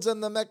Reynolds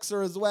in the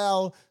mixer as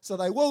well, so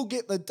they will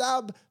get the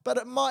dub, but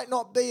it might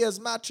not be as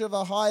much of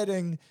a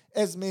hiding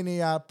as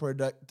many are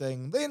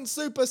predicting. Then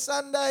Super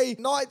Sunday,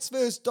 Knights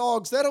versus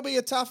Dogs. That'll be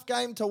a tough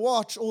game to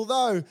watch,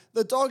 although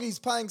the Doggies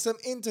playing some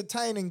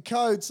entertaining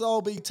code, so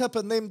I'll be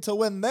tipping them to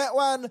win that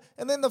one.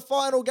 And then the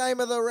final game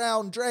of the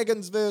round,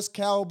 Dragons versus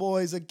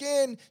Cowboys.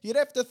 Again, you'd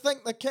have to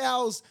think the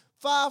Cows,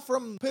 far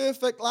from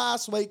perfect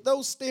last week,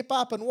 they'll step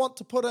up and want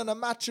to put in a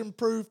much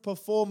improved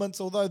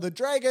performance, although the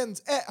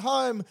Dragons at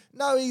home,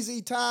 no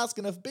easy task,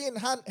 and if Ben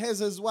Hunt has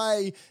his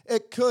way,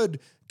 it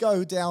could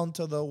go down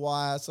to the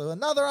wire. So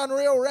another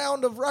unreal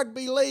round of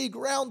rugby league,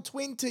 round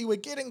 20. We're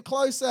getting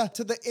closer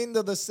to the end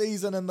of the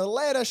season, and the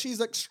ladder, she's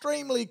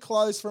extremely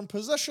close. From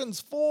positions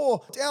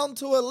 4 down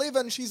to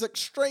 11, she's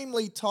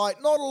extremely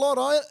tight. Not a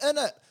lot in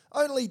it.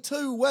 Only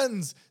 2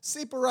 wins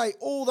separate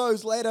all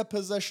those ladder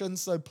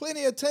positions, so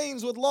plenty of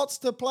teams with lots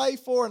to play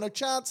for and a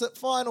chance at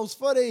finals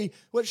footy,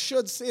 which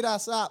should set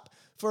us up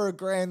for a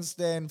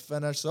grandstand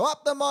finish. So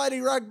up the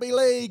mighty rugby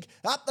league,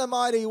 up the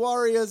mighty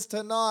Warriors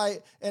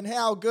tonight, and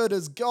how good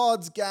is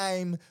God's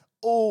game?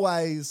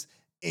 Always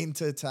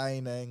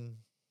entertaining.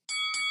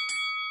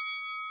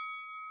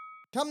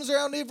 Comes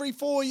around every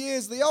 4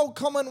 years, the old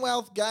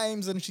Commonwealth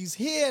Games, and she's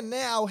here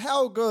now.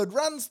 How good.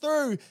 Runs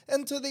through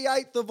into the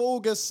 8th of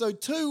August, so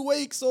 2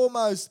 weeks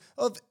almost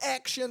of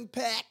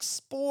action-packed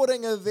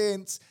sporting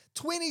events.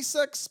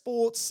 26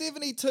 sports,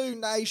 72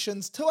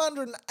 nations,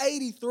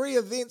 283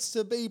 events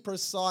to be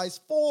precise,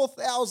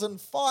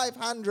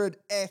 4,500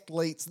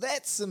 athletes.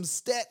 That's some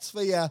stats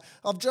for you.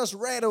 I've just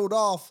rattled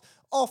off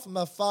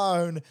my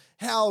phone.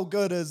 How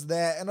good is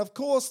that? And of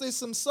course, there's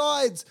some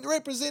sides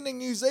representing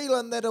New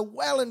Zealand that are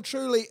well and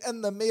truly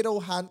in the medal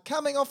hunt,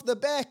 coming off the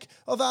back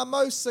of our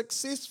most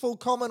successful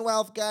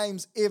Commonwealth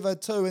Games ever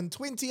too. In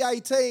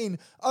 2018,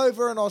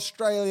 over in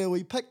Australia,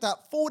 we picked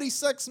up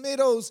 46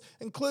 medals,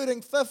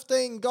 including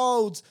 15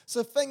 golds.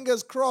 So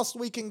fingers crossed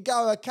we can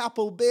go a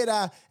couple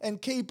better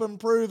and keep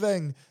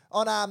improving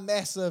on our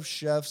massive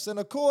shifts. And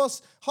of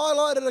course,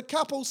 highlighted a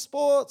couple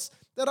sports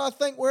that I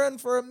think we're in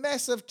for a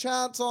massive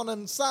chance on,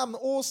 and some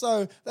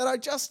also that I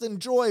just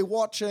enjoy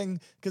watching,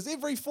 because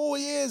every 4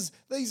 years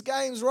these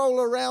games roll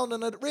around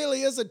and it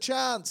really is a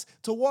chance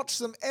to watch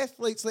some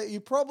athletes that you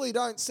probably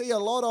don't see a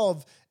lot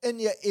of in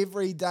your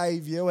everyday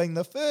viewing.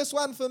 The first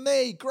one for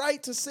me,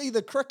 great to see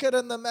the cricket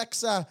in the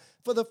mixer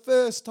for the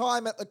first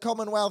time at the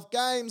Commonwealth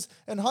Games,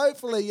 and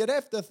hopefully you'd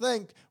have to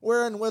think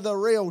we're in with a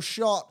real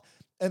shot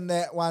in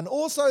that one.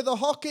 Also the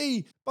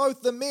hockey,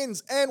 both the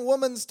men's and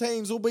women's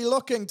teams will be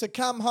looking to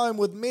come home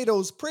with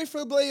medals,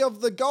 preferably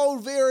of the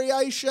gold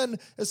variation,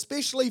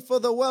 especially for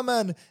the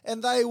women,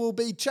 and they will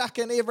be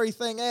chucking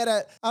everything at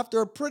it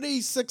after a pretty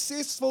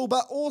successful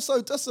but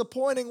also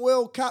disappointing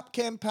World Cup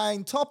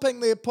campaign, topping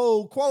their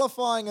pool,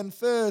 qualifying in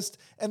first,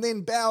 and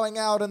then bowing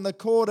out in the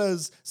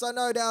quarters. So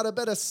no doubt a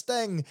bit of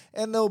sting,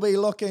 and they'll be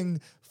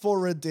looking for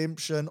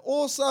redemption.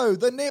 Also,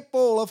 the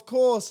netball, of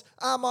course,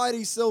 our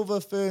mighty Silver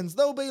Ferns.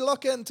 They'll be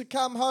looking to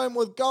come home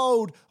with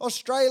gold.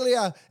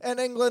 Australia and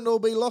England will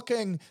be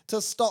looking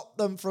to stop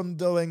them from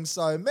doing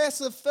so.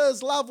 Massive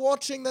fizz. Love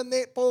watching the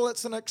netball.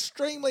 It's an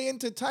extremely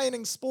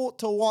entertaining sport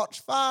to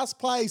watch.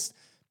 Fast-paced.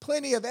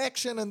 Plenty of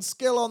action and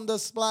skill on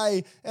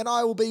display. And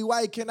I will be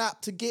waking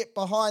up to get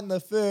behind the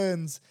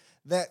Ferns.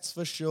 That's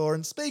for sure.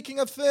 And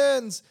speaking of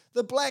Ferns,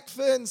 the Black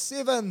Fern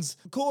Sevens,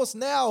 of course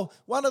now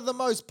one of the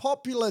most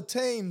popular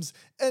teams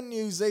in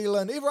New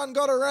Zealand. Everyone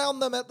got around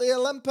them at the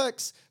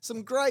Olympics.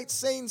 Some great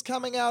scenes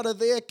coming out of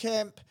their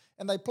camp.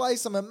 And they play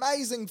some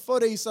amazing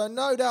footy, so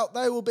no doubt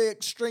they will be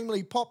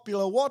extremely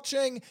popular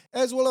watching,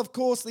 as will, of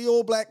course, the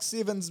All Black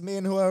Sevens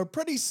men, who are a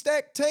pretty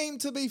stacked team,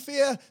 to be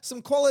fair.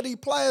 Some quality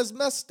players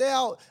missed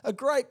out, a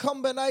great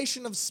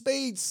combination of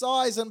speed,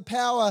 size, and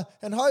power,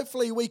 and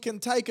hopefully we can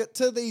take it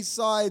to these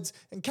sides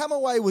and come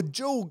away with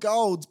dual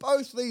golds.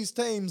 Both these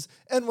teams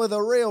in with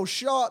a real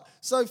shot,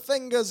 so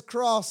fingers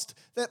crossed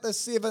that the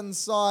Sevens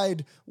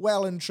side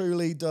well and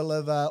truly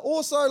deliver.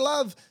 Also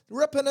love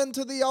ripping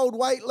into the old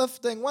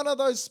weightlifting, one of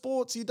those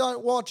sports you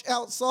don't watch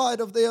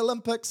outside of the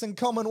Olympics and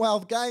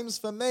Commonwealth Games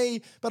for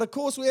me, but of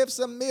course we have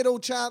some medal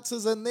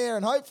chances in there,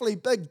 and hopefully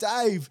Big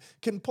Dave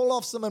can pull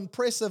off some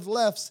impressive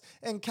lifts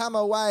and come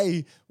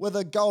away with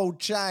a gold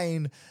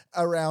chain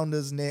around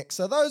his neck.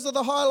 So those are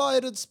the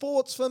highlighted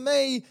sports for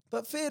me,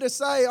 but fair to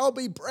say I'll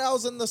be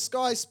browsing the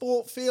Sky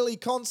Sport fairly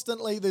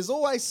constantly. There's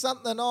always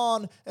something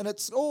on, and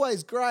it's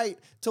always great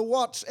to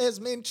watch, as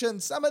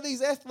mentioned, some of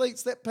these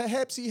athletes that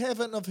perhaps you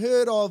haven't have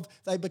heard of.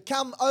 They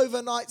become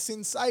overnight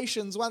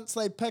sensations once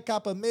they pick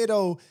up a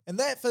medal, and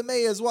that for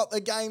me is what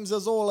the Games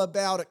is all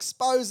about,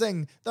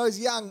 exposing those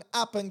young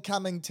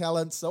up-and-coming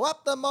talents. So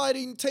up the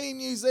mighty Team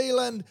New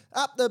Zealand,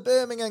 up the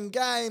Birmingham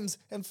Games,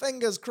 and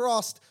fingers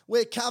crossed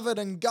we're covered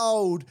in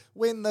gold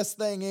when this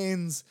thing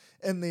ends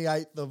in the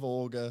 8th of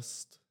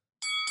August.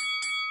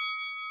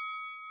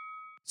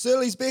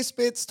 Surly's Best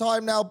Bets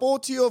time now,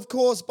 brought to you, of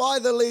course, by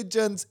the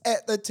legends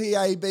at the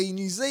TAB,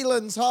 New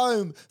Zealand's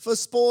home for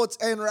sports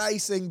and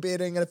racing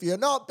betting. And if you're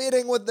not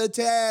betting with the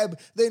tab,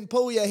 then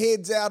pull your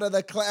heads out of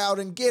the cloud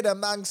and get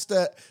amongst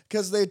it,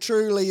 because there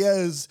truly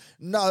is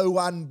no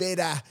one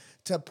better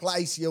to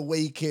place your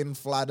weekend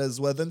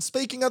flutters with. And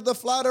speaking of the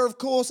flutter, of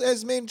course,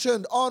 as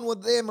mentioned, on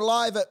with them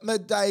live at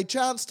midday.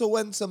 Chance to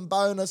win some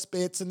bonus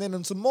bets, and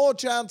then some more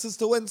chances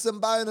to win some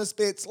bonus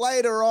bets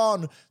later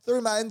on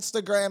through my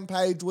Instagram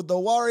page with the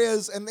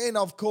Warriors, and then,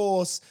 of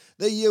course,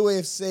 the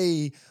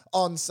UFC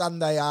on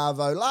Sunday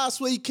Arvo.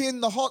 Last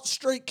weekend, the hot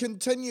streak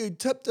continued,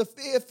 tipped a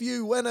fair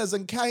few winners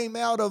and came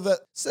out of it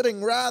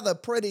sitting rather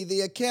pretty.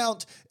 The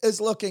account is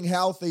looking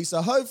healthy,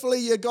 so hopefully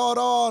you got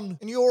on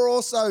and you're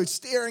also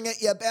staring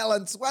at your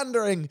balance,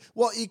 wondering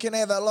what you can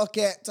have a look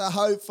at to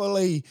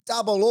hopefully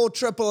double or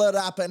triple it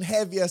up and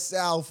have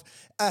yourself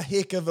a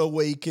heck of a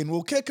weekend.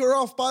 We'll kick her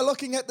off by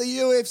looking at the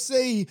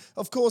UFC.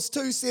 Of course,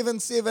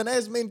 277,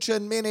 as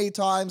mentioned many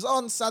times,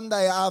 on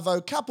Sunday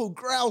Arvo. Couple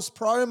grouse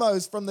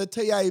promos from the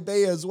TAB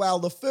as well.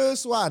 The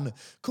first one,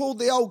 called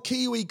the old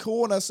Kiwi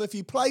Corner. So if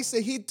you place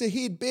a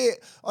head-to-head bet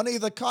on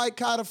either Kai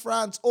Kara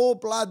France or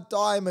Blood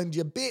Diamond,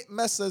 your bet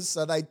misses,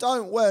 so they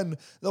don't win.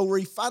 They'll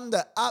refund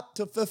it up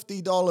to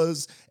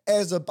 $50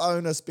 as a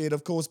bonus bet.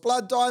 Of course,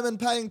 Blood Diamond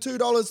paying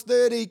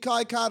 $2.30,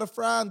 Kai Kara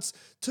France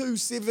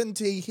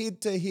 $2.70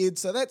 head-to-head.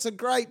 So that's a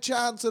great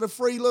chance at a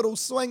free little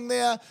swing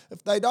there.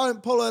 If they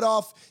don't pull it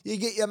off, you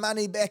get your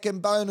money back in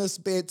bonus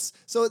bets.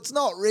 So it's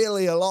not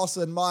really a loss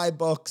in my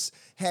books.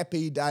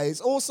 Happy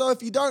days. Also,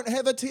 if you don't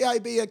have a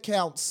TAB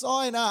account,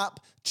 sign up.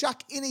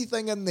 Chuck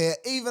anything in there,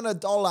 even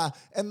 $1,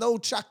 and they'll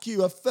chuck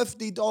you a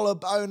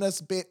 $50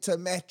 bonus bet to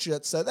match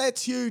it. So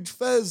that's huge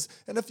fizz.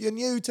 And if you're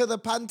new to the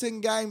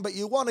punting game, but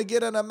you want to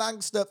get in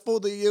amongst it for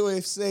the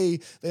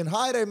UFC, then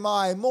haere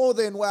mai, more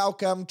than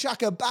welcome.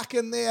 Chuck a buck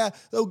in there.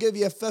 They'll give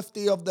you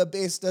 50 of the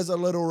best as a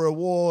little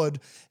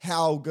reward.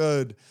 How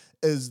good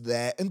is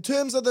that? In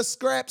terms of the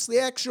scraps, the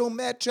actual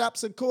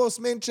matchups, of course,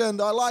 mentioned,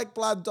 I like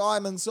Blood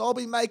Diamond, so I'll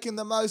be making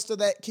the most of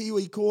that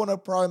Kiwi Corner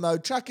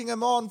promo, chucking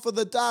him on for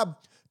the dub.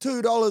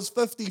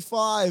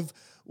 $2.55,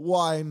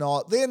 why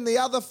not? Then the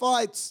other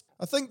fights,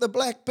 I think the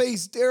black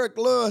beast, Derek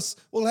Lewis,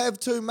 will have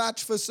too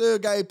much for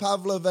Sergey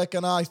Pavlovic,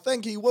 and I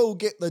think he will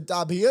get the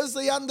dub. He is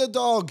the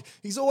underdog.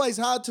 He's always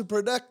hard to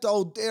predict,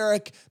 old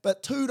Derek,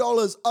 but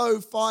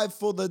 $2.05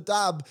 for the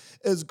dub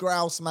is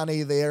grouse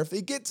money there. If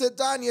he gets it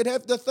done, you'd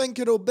have to think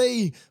it'll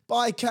be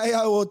by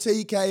KO or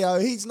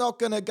TKO. He's not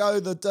going to go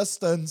the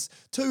distance.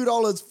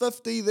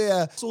 $2.50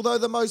 there. Although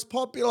the most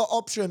popular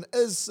option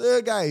is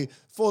Sergey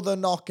for the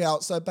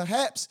knockout. So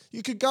perhaps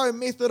you could go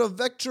method of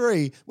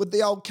victory with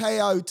the old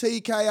KO,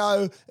 TKO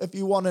if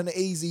you want an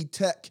easy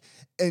tick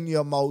in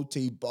your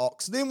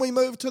multi-box. Then we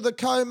move to the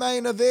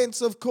co-main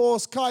events, of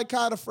course. Kai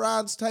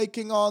Kara-France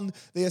taking on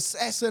the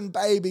assassin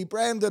baby,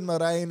 Brandon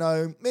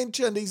Moreno.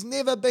 Mentioned he's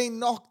never been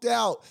knocked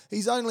out.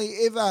 He's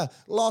only ever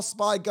lost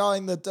by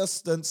going the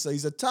distance.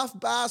 He's a tough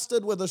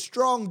bastard with a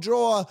strong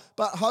draw,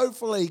 but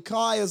hopefully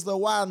Kai is the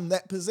one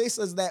that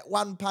possesses that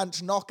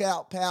one-punch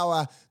knockout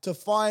power to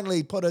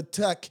finally put a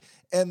tick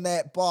in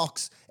that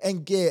box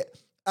and get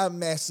a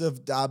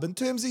massive dub. In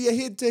terms of your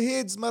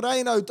head-to-heads,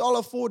 Moreno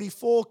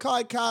 $1.44,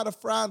 Kai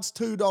Kara-France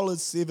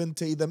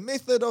 $2.70. The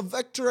method of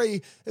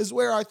victory is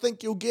where I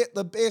think you'll get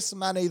the best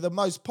money. The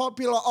most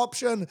popular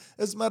option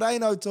is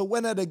Moreno to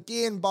win it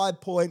again by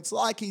points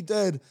like he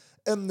did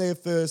in their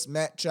first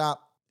matchup.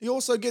 He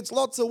also gets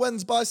lots of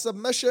wins by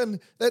submission.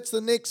 That's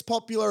the next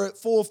popular at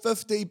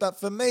 $4.50. But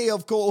for me,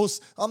 of course,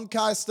 I'm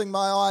casting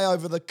my eye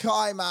over the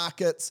Kai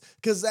markets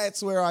because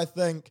that's where I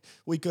think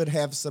we could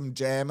have some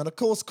jam. And of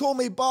course, call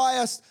me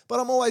biased, but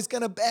I'm always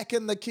going to back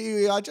in the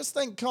Kiwi. I just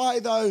think Kai,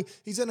 though,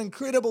 he's in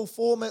incredible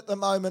form at the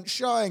moment,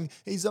 showing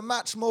he's a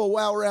much more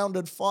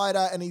well-rounded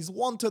fighter and he's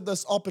wanted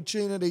this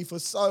opportunity for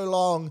so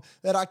long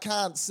that I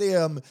can't see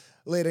him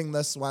letting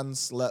this one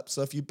slip.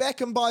 So if you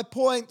back him by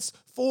points,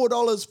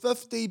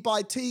 $4.50,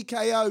 by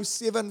TKO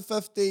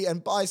 $7.50,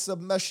 and by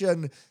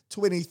submission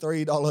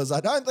 $23.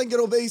 I don't think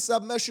it'll be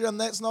submission.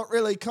 That's not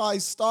really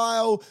Kai's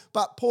style,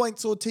 but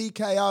points or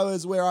TKO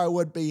is where I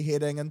would be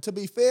heading. And to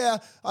be fair,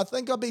 I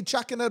think I'll be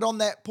chucking it on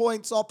that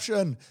points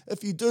option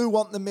if you do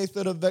want the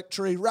method of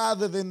victory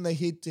rather than the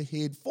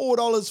head-to-head.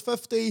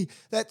 $4.50,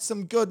 that's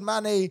some good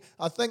money.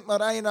 I think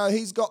Moreno,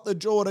 he's got the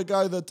jaw to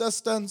go the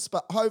distance,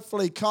 but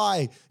hopefully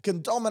Kai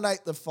can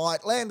dominate the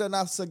fight, land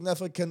enough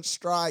significant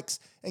strikes,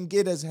 and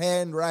get his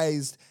hand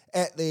raised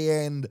at the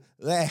end.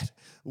 That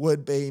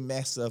would be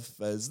massive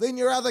fizz. Then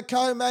your other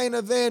co-main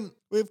event,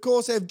 we of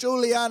course have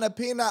Juliana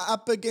Pena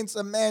up against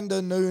Amanda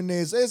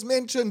Nunes. As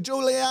mentioned,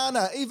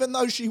 Juliana, even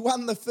though she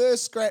won the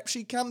first scrap,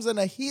 she comes in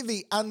a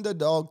heavy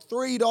underdog,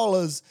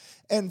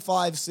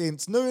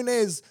 $3.05.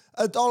 Nunes,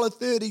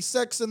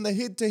 $1.36 in the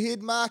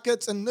head-to-head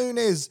markets, and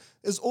Nunes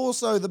is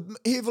also the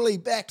heavily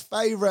backed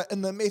favourite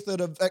in the method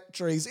of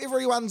victories.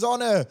 Everyone's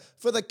on her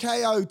for the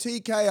KO,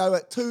 TKO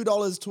at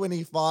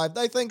 $2.25.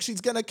 They think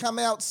she's going to come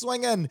out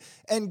swinging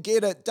and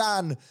get it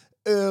done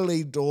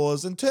early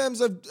doors. In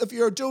terms of if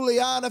you're a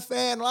Juliana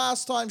fan,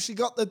 last time she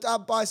got the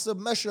dub by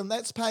submission,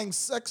 that's paying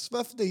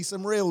 $6.50,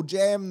 some real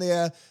jam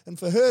there. And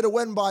for her to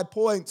win by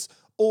points,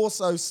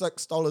 also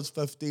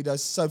 $6.50.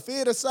 So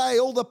fair to say,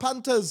 all the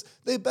punters,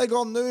 they're big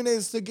on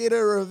Nunes to get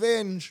her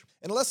revenge.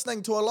 And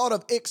listening to a lot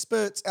of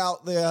experts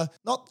out there,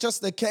 not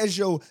just the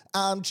casual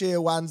armchair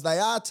ones, they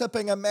are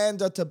tipping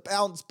Amanda to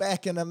bounce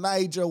back in a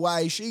major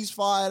way. She's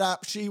fired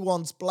up, she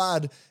wants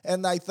blood,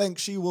 and they think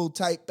she will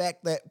take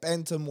back that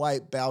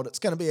bantamweight belt. It's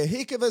going to be a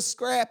heck of a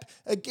scrap.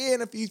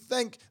 Again, if you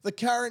think the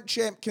current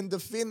champ can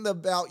defend the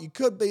belt, you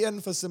could be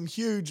in for some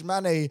huge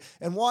money.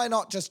 And why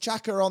not just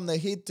chuck her on the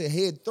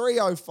head-to-head?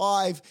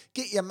 $3.05,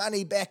 get your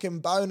money back in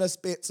bonus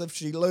bets if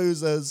she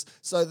loses.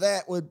 So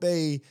that would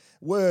be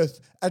worth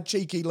a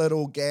cheeky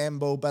little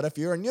gamble. But if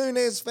you're a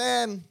Nunes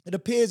fan, it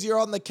appears you're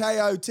on the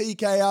KO,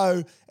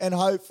 TKO, and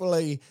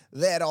hopefully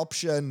that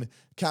option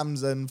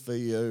comes in for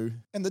you.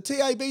 And the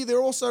TAB,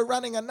 they're also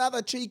running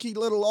another cheeky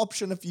little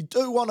option if you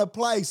do want to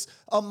place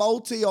a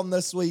multi on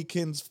this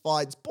weekend's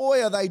fights.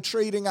 Boy, are they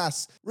treating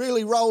us,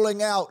 really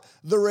rolling out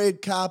the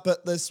red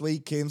carpet this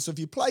weekend. So if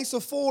you place a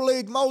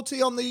 4-leg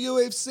multi on the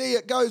UFC,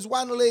 it goes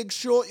 1 leg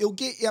short, you'll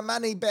get your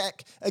money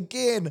back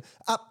again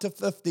up to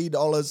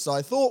 $50. So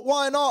I thought,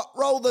 why not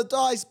roll the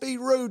dice, be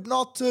rude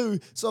not to.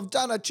 So I've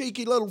done a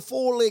cheeky little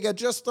 4-legger,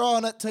 just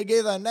throwing it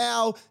together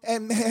now,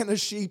 and man,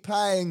 is she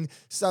paying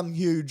some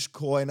huge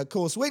coin. Of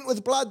course, went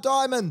with Blood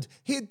Diamond,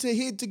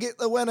 head-to-head to get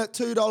the win at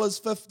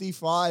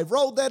 $2.55.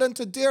 Rolled that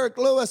into Derek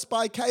Lewis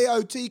by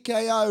KO,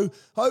 TKO.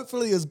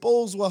 Hopefully his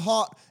balls were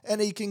hot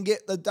and he can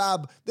get the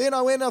dub. Then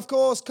I went, of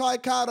course, Kai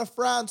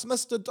Kara-France,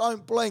 Mr.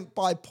 Don't Blink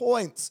by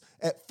points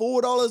at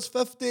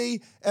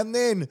 $4.50, and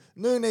then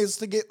Nunes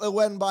to get the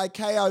win by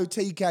KO,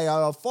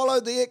 TKO. I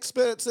followed the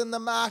experts in the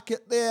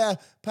market there,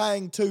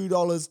 paying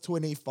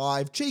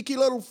 $2.25. Cheeky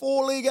little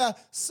 4-legger,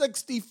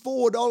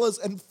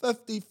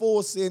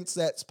 $64.54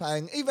 that's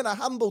paying. Even a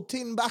humble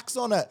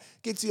 $10 on it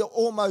gets you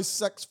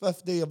almost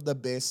 $6.50 of the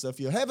best. So if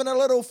you're having a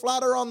little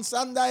flutter on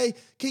Sunday,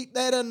 keep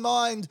that in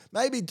mind.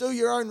 Maybe do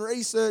your own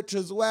research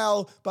as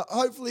well, but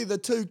hopefully the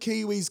two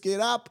Kiwis get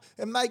up,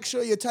 and make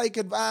sure you take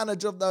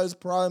advantage of those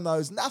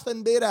promos. Nothing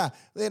better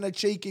than a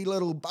cheeky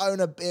little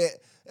boner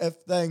bet if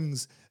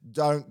things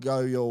don't go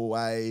your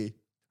way.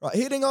 Right,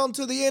 heading on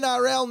to the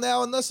NRL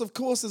now, and this, of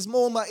course, is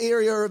more my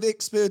area of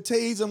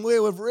expertise and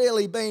where we've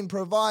really been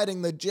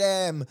providing the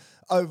jam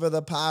over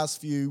the past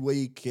few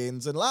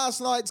weekends. And last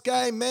night's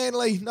game,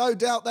 Manly, no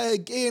doubt they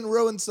again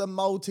ruined some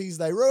multis.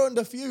 They ruined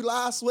a few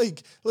last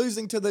week,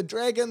 losing to the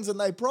Dragons, and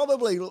they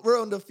probably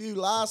ruined a few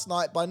last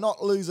night by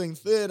not losing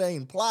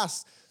 13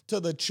 plus to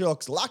the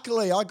Chooks.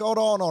 Luckily, I got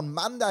on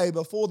Monday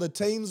before the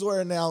teams were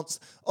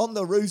announced on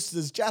the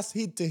Roosters, just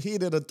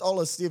head-to-head at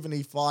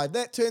 $1.75.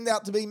 That turned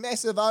out to be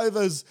massive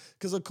overs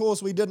because, of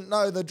course, we didn't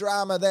know the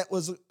drama that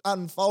was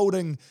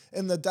unfolding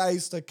in the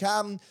days to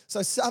come.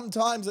 So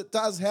sometimes it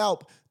does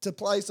help to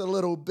place a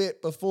little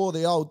bet before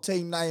the old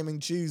team naming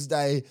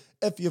Tuesday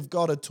if you've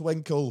got a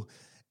twinkle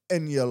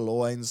in your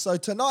loins. So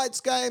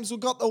tonight's games, we've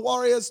got the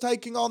Warriors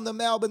taking on the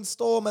Melbourne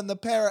Storm and the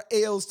Para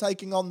Eels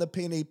taking on the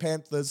Penny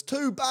Panthers.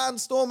 Two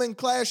barnstorming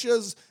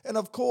clashes, and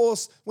of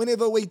course,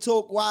 whenever we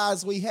talk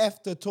Wars, we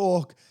have to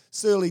talk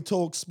Surly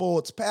Talk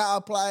Sports power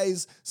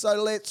plays,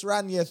 so let's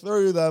run you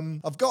through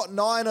them. I've got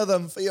 9 of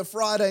them for your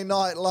Friday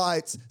night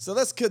lights, so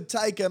this could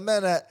take a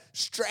minute.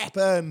 Strap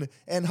in,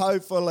 and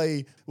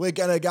hopefully we're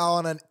going to go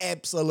on an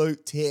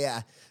absolute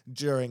tear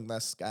during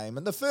this game.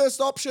 And the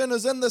first option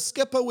is in the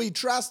skipper we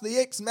trust, the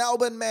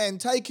ex-Melbourne man,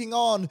 taking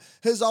on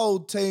his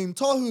old team,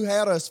 Tohu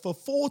Harris, for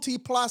 40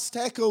 plus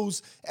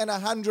tackles and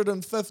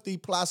 150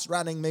 plus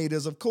running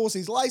meters. Of course,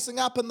 he's lacing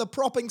up in the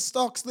propping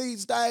stocks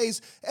these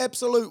days.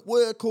 Absolute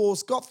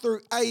workhorse, got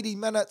through 80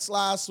 minutes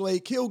last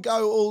week. He'll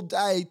go all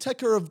day.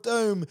 Ticker of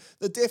doom,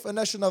 the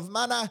definition of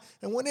mana.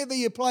 And whenever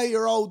you play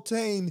your old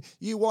team,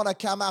 you want to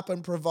come up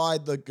and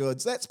provide the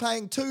goods. That's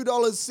paying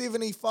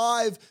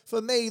 $2.75.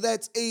 For me,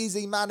 that's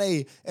easy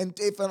money and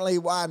definitely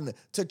one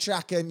to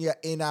chuck in your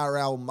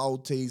NRL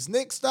multis.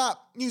 Next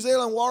up, New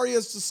Zealand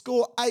Warriors to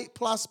score 8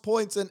 plus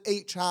points in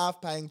each half,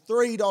 paying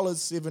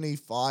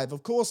 $3.75.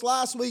 Of course,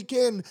 last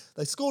weekend,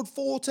 they scored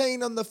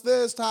 14 in the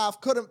first half,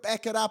 couldn't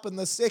back it up in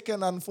the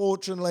second,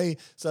 unfortunately.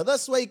 So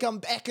this week, I'm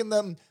backing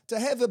them to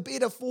have a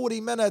better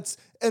 40 minutes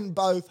in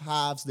both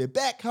halves. They're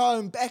back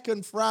home, back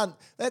in front.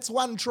 That's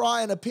 1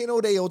 try and a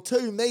penalty or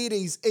 2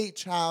 meaties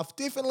each half.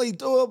 Definitely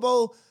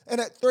doable, and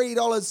at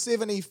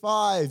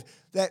 $3.75,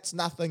 that's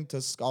nothing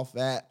to scoff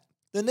at.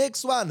 The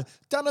next one,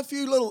 done a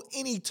few little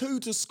any 2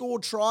 to score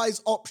tries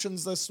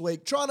options this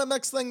week, trying to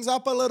mix things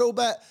up a little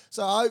bit,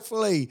 so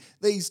hopefully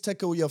these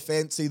tickle your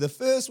fancy. The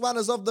first one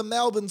is of the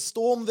Melbourne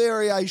Storm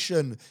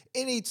variation,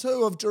 any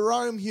 2 of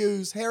Jerome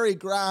Hughes, Harry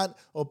Grant,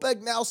 or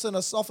Big Nelson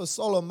Asafa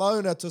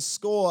Solomona to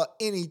score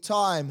any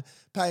time,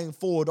 paying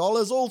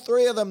 $4. All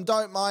 3 of them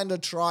don't mind a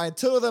try.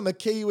 2 of them are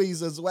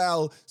Kiwis as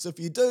well. So if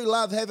you do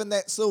love having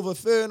that silver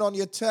fern on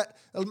your tit,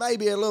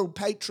 maybe a little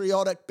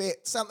patriotic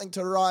bet, something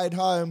to ride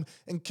home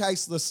in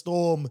case the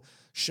Storm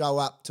show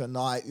up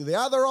tonight. The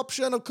other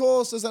option, of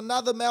course, is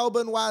another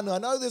Melbourne one. I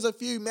know there's a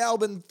few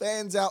Melbourne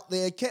fans out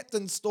there,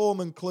 Captain Storm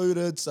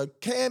included. So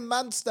Cam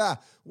Munster,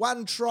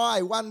 1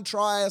 try, 1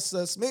 try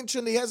assist.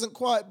 Mentioned he hasn't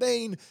quite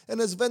been in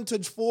his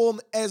vintage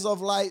form as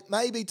of late.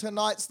 Maybe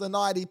tonight's the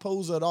night he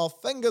pulls it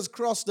off. Fingers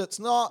crossed it's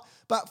not,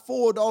 but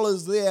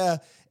 $4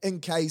 there in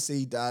case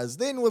he does.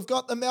 Then we've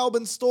got the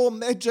Melbourne Storm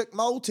Magic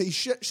Multi.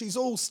 Shit, she's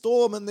all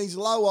Storm in these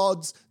low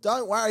odds.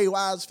 Don't worry,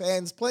 Wars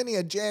fans, plenty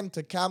of jam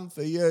to come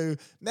for you.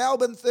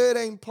 Melbourne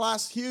 13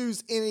 plus,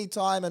 Hughes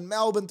anytime, and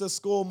Melbourne to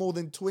score more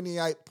than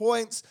 28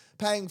 points,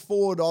 paying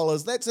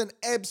 $4. That's an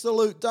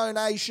absolute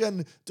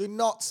donation. Do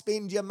not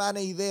spend your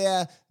money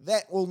there.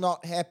 That will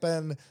not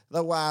happen.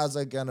 The Wars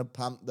are going to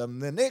pump them.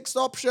 The next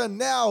option,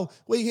 now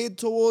we head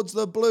towards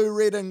the blue,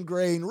 red and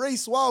green.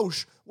 Reece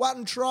Walsh,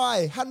 1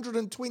 try,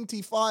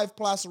 125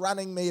 plus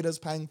running meters,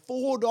 paying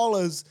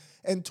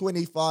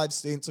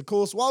 $4.25. Of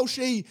course,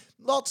 Walshy,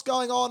 lots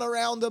going on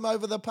around him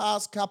over the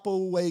past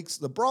couple of weeks.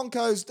 The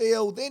Broncos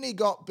deal, then he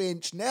got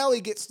benched. Now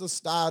he gets to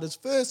start his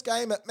first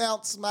game at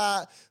Mount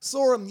Smart.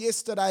 Saw him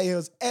yesterday. He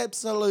was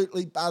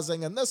absolutely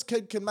buzzing, and this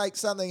kid can make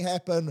something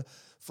happen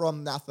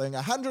from nothing.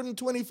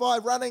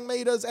 125 running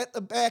meters at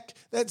the back,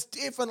 that's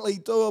definitely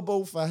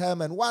doable for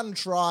him. And 1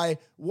 try,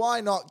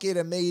 why not get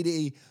a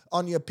meaty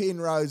on your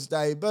Penrose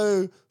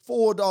debut?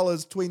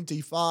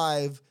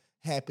 $4.25,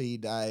 happy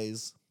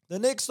days. The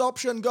next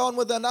option, gone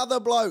with another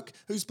bloke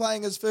who's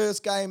playing his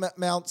first game at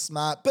Mount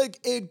Smart, Big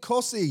Ed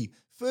Cossey.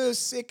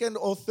 First, second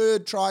or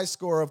third try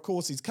scorer, of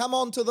course. He's come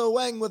onto the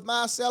wing with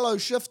Marcelo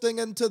shifting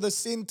into the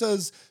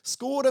centres.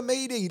 Scored a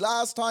meaty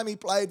last time he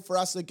played for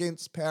us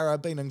against Para.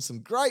 Been in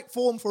some great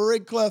form for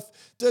Redcliffe.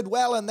 Did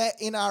well in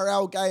that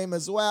NRL game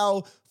as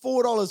well.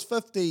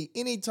 $4.50.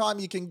 Anytime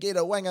you can get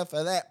a winger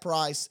for that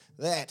price,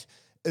 that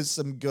is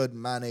some good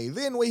money.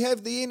 Then we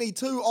have the any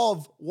 2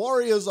 of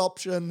Warriors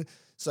option.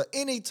 So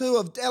any 2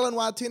 of Dallin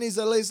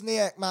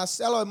Watene-Zelezniak,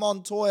 Marcelo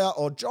Montoya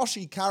or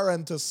Joshy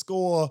Curran to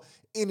score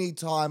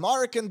anytime. I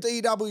reckon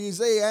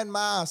DWZ and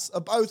Mars are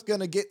both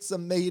going to get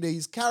some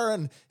meaties.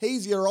 Curran,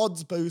 he's your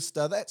odds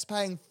booster. That's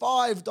paying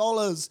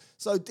 $5,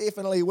 so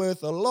definitely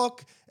worth a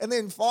look. And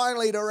then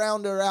finally, to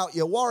round her out,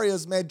 your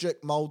Warriors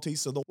Magic Multi.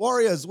 So the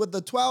Warriors with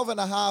the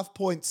 12.5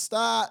 point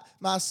start,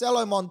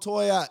 Marcelo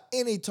Montoya,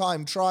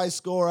 anytime try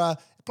scorer,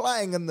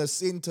 playing in the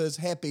centres,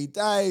 happy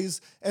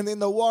days. And then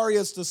the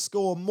Warriors to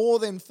score more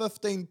than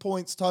 15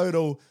 points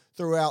total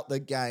throughout the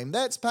game.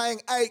 That's paying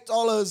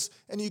 $8,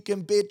 and you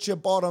can bet your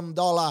bottom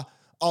dollar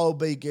I'll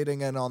be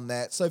getting in on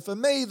that. So for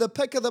me, the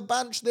pick of the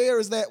bunch there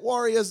is that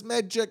Warriors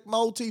Magic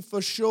multi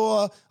for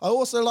sure. I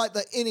also like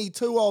the any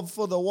two of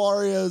for the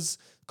Warriors.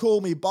 Call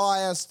me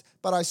biased,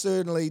 but I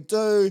certainly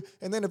do.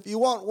 And then if you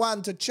want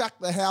one to chuck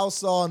the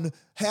house on,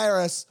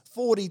 Harris,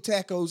 40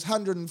 tackles,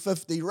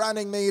 150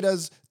 running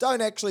meters.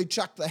 Don't actually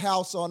chuck the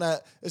house on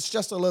it. It's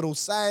just a little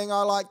saying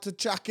I like to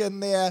chuck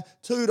in there.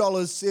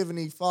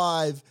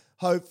 $2.75.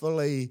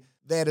 Hopefully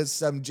that is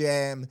some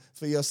jam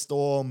for your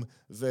Storm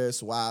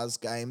versus Waz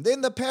game.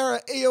 Then the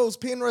Para Eels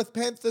Penrith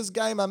Panthers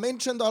game. I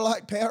mentioned I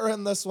like Para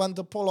in this one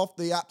to pull off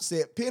the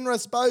upset.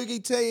 Penrith's bogey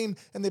team,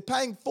 and they're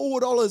paying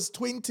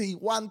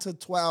 $4.20,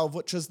 1-12,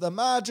 which is the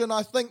margin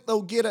I think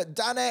they'll get it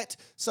done at.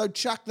 So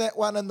chuck that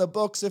one in the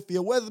books if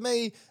you're with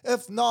me.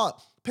 If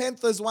not,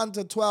 Panthers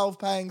 1-12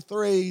 paying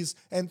 3s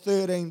and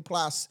 13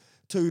 plus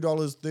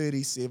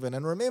 $2.37.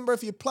 And remember,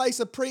 if you place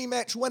a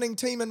pre-match winning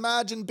team and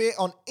margin bet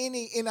on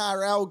any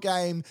NRL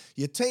game,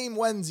 your team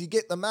wins, you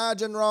get the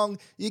margin wrong,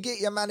 you get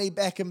your money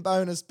back in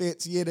bonus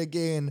bets yet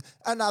again.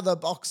 Another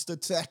box to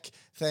tick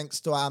thanks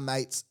to our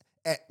mates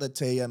at the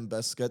Tea and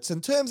Biscuits.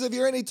 In terms of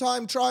your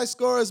anytime try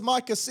scorers,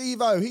 Micah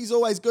Sevo, he's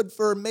always good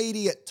for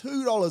immediate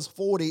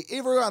 $2.40.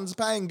 Everyone's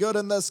paying good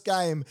in this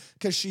game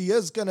because she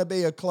is going to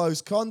be a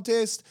close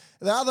contest.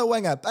 The other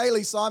winger,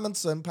 Bailey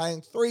Simonson,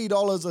 paying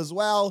 $3 as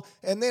well.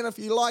 And then if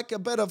you like a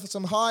bit of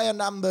some higher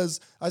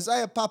numbers,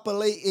 Isaiah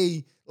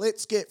Papali'i,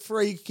 let's get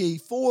freaky,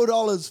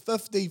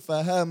 $4.50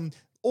 for him.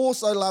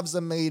 Also loves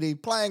a meaty,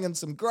 playing in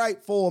some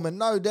great form, and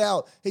no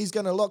doubt he's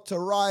going to look to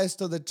rise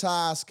to the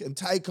task and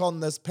take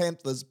on this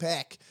Panthers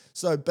pack.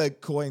 So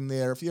big coin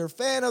there. If you're a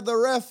fan of the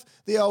riff,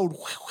 the old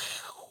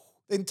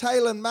then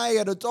Taylor May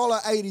at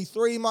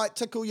 $1.83 might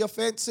tickle your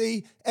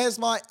fancy, as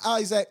might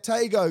Isaac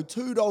Tago,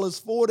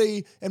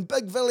 $2.40, and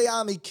Big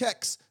Viliami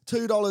Kicks,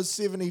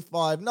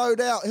 $2.75. No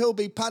doubt he'll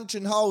be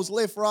punching holes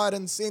left, right,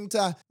 and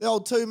centre. The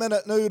old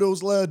 2-minute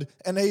noodles lid,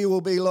 and he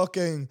will be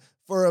looking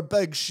for a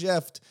big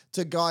shift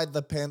to guide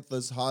the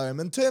Panthers home.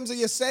 In terms of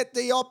your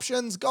Saturday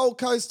options, Gold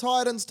Coast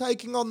Titans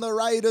taking on the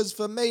Raiders.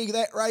 For me,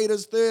 that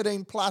Raiders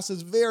 13 plus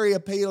is very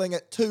appealing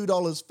at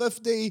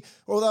 $2.50,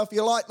 although if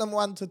you like them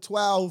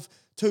 1-12,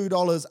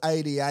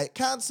 $2.88.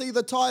 Can't see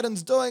the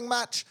Titans doing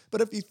much, but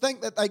if you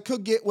think that they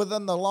could get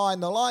within the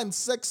line's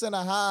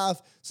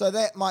 6.5, so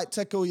that might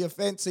tickle your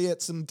fancy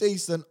at some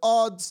decent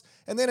odds.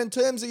 And then in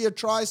terms of your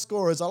try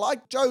scorers, I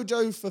like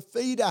Jojo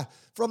Fafita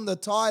from the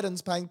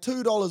Titans paying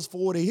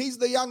 $2.40. He's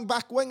the young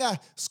buck winger,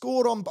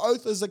 scored on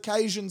both his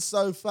occasions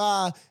so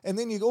far. And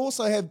then you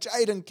also have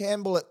Jaden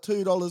Campbell at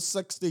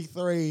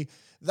 $2.63.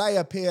 They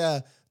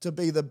appear to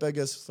be the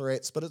biggest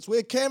threats, but it's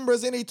where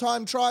Canberra's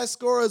anytime try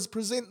scorers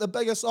present the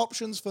biggest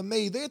options for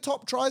me. Their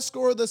top try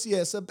scorer this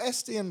year,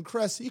 Sebastian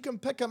Kris, you can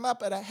pick him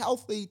up at a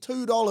healthy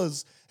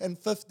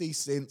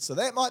 $2.50. So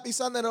that might be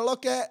something to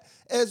look at,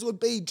 as would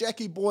be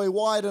Jackie Boy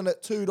Wyden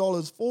at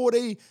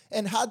 $2.40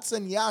 and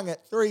Hudson Young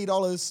at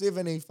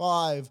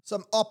 $3.75.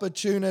 Some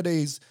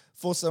opportunities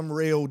for some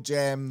real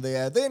jam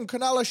there. Then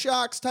Cronulla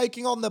Sharks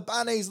taking on the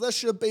Bunnies. This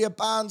should be a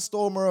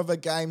barnstormer of a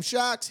game.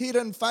 Sharks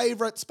hidden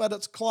favourites, but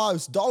it's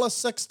close.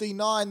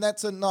 $1.69,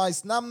 that's a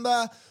nice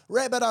number.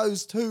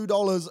 Rabbitohs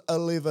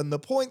 $2.11. The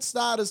point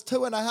start is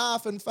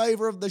 2.5 in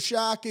favour of the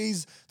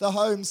Sharkies, the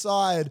home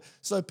side,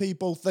 so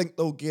people think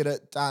they'll get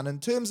it done. In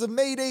terms of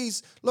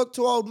meaties, look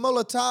to old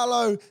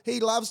Mulatalo. He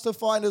loves to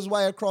find his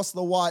way across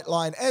the white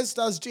line, as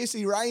does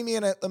Jesse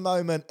Ramian at the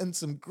moment, in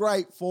some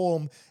great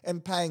form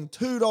and paying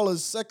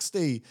 $2.60.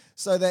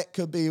 So that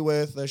could be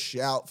worth a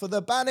shout. For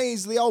the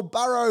Bunnies, the old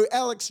Burrow,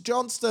 Alex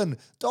Johnston,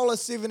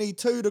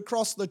 $1.72 to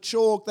cross the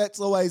chalk. That's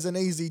always an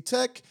easy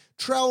tick.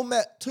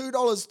 Trelmit,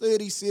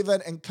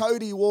 $2.37, and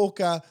Cody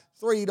Walker,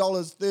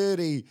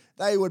 $3.30.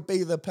 They would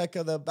be the pick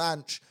of the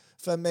bunch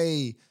for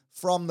me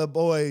from the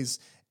boys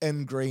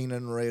in green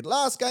and red.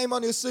 Last game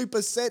on your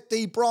Super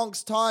Saturday,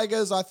 Bronx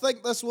Tigers. I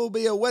think this will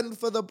be a win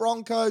for the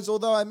Broncos,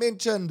 although I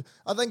mentioned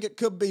I think it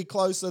could be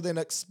closer than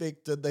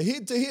expected. The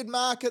head-to-head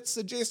market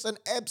suggests an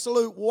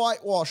absolute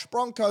whitewash.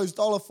 Broncos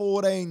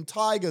 $1.14,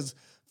 Tigers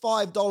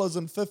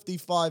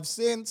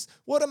 $5.55.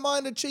 Wouldn't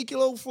mind a cheeky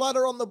little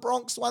flutter on the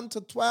Bronx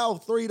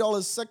 1-12,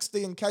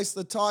 $3.60 in case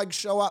the Tigers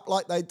show up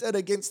like they did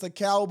against the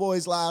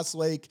Cowboys last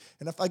week.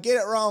 And if I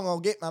get it wrong, I'll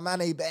get my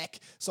money back.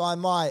 So I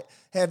might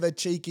have a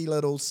cheeky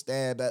little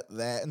stab at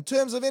that. In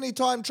terms of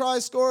anytime try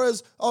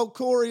scorers, old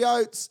Corey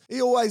Oates,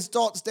 he always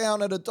dots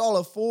down at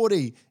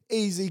 $1.40.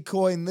 Easy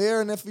coin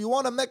there. And if you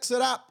want to mix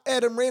it up,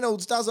 Adam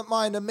Reynolds doesn't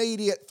mind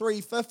immediate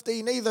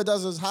 $3.50. Neither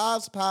does his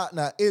halves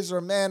partner,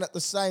 Ezra Mann, at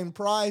the same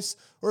price.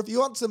 Or if you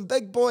want some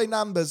big boy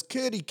numbers,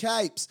 Curdy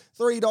Capes,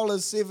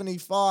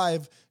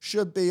 $3.75,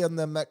 should be in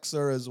the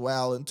mixer as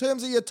well. In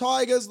terms of your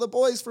Tigers, the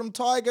boys from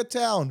Tiger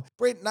Town,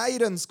 Brent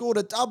Naden scored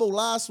a double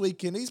last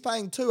weekend. He's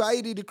paying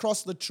 $2.80 to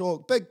cross the chalk.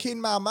 chalk. Big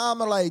Kenmar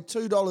Marmalade,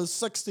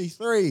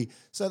 $2.63.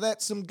 So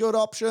that's some good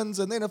options.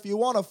 And then if you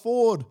want a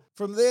forward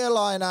from their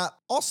lineup,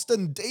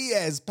 Austin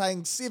Diaz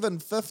paying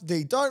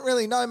 $7.50. Don't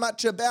really know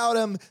much about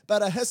him,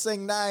 but a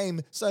hissing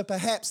name. So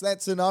perhaps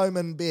that's an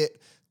omen bet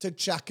to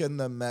chuck in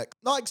the mix.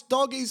 Knights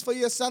doggies for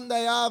your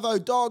Sunday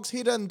Arvo. Dogs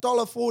hidden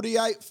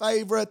 $1.48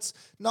 favourites.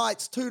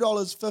 Knights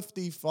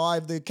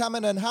 $2.55. They're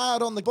coming in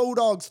hard on the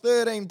Bulldogs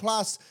 13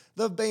 plus.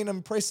 They've been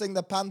impressing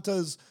the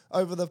punters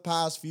over the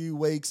past few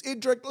weeks.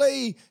 Edric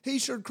Lee, he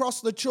should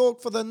cross the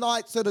chalk for the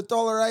Knights at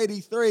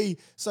 $1.83,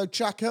 so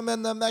chuck him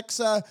in the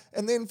mixer.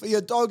 And then for your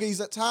doggies,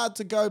 it's hard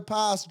to go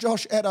past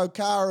Josh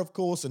Adokar, of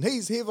course, and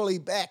he's heavily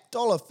backed,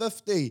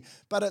 $1.50,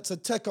 but it's a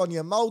tick on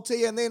your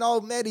multi. And then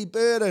old Matty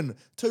Burden,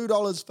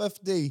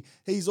 $2.50.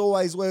 He's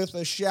always worth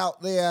a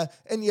shout there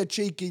in your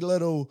cheeky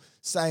little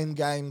same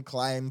game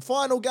claim.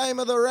 Final game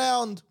of the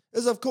round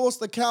is, of course,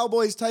 the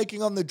Cowboys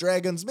taking on the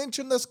Dragons.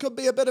 Mentioned this could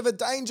be a bit of a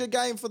danger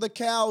game for the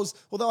Cows,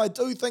 although I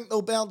do think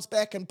they'll bounce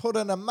back and put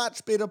in a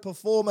much better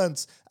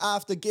performance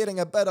after getting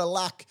a bit of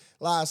luck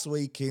last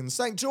weekend.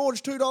 St.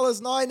 George,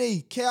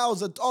 $2.90.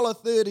 Cows,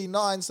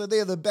 $1.39, so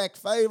they're the back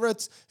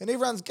favourites. And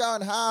everyone's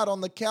going hard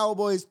on the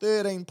Cowboys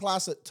 13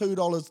 plus at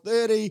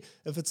 $2.30.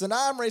 If it's an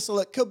arm wrestle,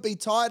 it could be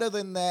tighter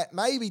than that.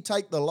 Maybe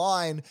take the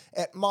line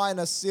at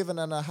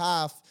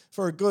 -7.5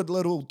 for a good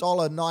little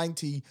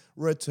 $1.90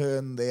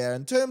 return there.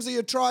 In terms of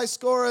your try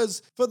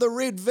scorers for the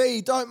Red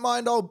V, don't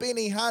mind old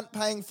Benny Hunt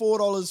paying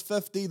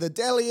 $4.50. The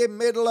Dally M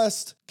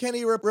medalist, can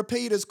he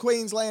repeat his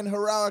Queensland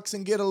heroics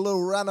and get a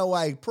little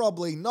runaway?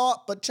 Probably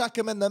not, but chuck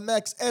him in the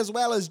mix, as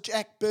well as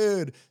Jack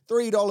Bird,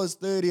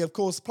 $3.30. Of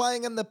course,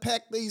 playing in the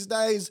pack these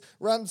days,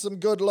 runs some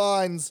good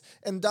lines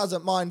and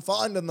doesn't mind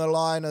finding the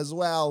line as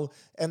well,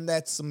 and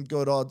that's some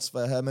good odds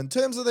for him. In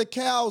terms of the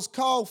Cows,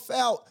 Kyle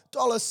Felt,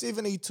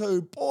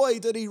 $1.72. Boy,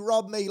 did he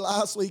rob me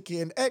last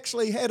weekend.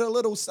 Actually had a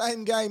little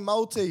same game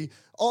multi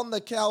on the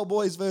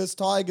Cowboys versus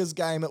Tigers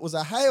game. It was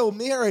a Hail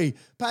Mary,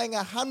 paying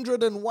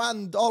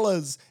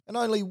 $101, and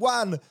only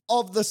one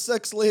of the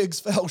 6 legs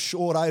fell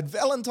short. I had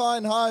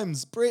Valentine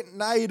Holmes, Brent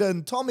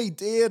Naden, Tommy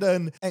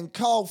Dearden, and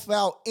Kyle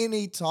Felt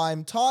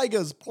anytime.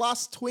 Tigers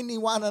plus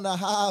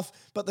 21.5,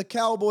 but the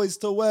Cowboys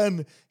to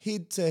win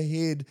head to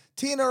head.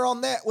 Tenner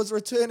on that was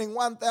returning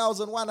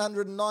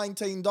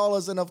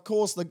 $1,119, and of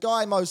course the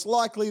guy most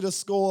likely to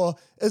score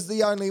is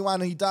the only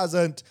one he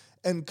doesn't,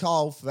 and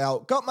Kyle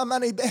Felt. Got my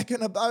money back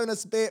in a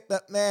bonus bet,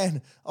 but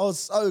man, I was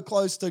so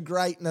close to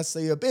greatness. So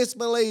you best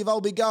believe I'll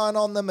be going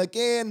on them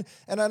again.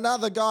 And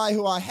another guy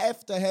who I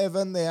have to have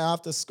in there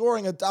after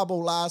scoring a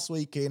double last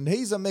weekend,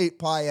 he's a meat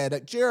pie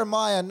addict,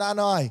 Jeremiah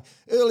Nanai.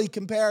 Early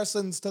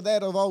comparisons to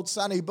that of old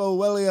Sonny Bill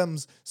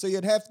Williams, so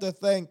you'd have to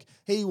think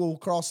he will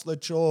cross the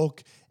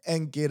chalk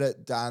and get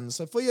it done.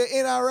 So for your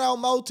NRL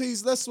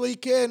multis this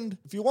weekend,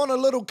 if you want a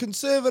little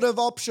conservative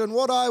option,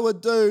 what I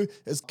would do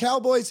is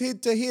Cowboys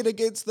head-to-head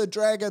against the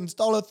Dragons,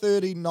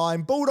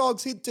 $1.39.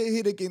 Bulldogs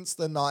head-to-head against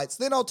the Knights.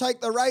 Then I'll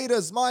take the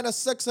Raiders,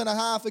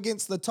 -6.5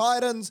 against the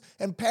Titans,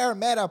 and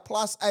Parramatta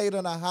plus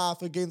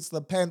 8.5 against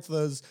the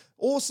Panthers.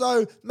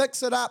 Also,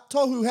 mix it up,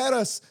 Tohu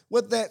Harris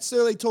with that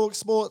Surly Talk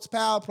Sports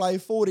power play,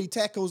 40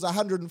 tackles,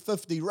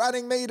 150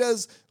 running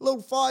meters.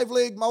 Little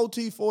 5-leg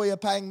multi for you,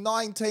 paying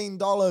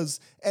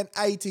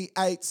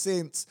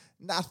 $19.88.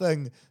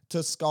 Nothing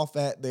to scoff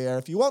at there.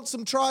 If you want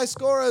some try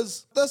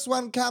scorers, this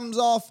one comes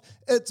off.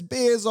 It's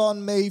Bears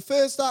on me.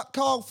 First up,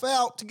 Kyle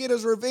Felt to get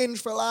his revenge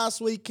for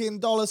last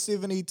weekend,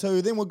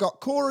 $1.72. Then we've got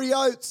Corey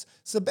Oates,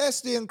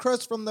 Sebastian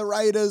Chris from the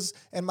Raiders,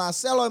 and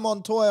Marcelo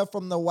Montoya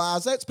from the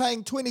Wars. That's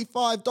paying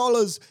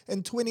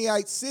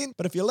 $25.28.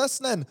 But if you're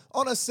listening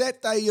on a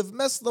Saturday, you've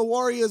missed the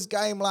Warriors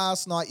game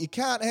last night, you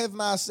can't have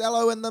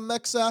Marcelo in the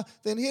mixer,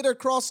 then head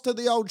across to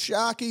the old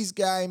Sharkies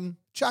game.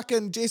 Chuck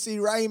in Jesse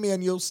Ramey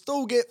and you'll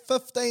still get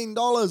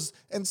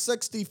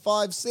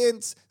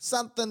 $15.65,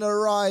 something to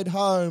ride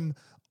home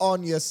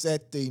on your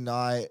Saturday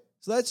night.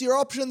 So that's your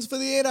options for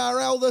the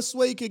NRL this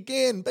week.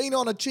 Again, been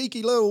on a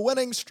cheeky little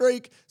winning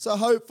streak, so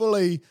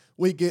hopefully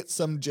we get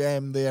some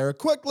jam there. A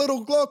quick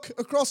little look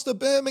across to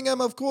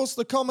Birmingham, of course,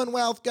 the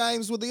Commonwealth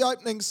Games with the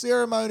opening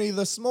ceremony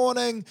this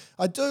morning.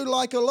 I do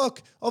like a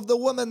look of the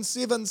women's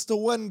sevens to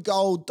win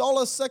gold,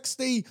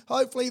 $1.60.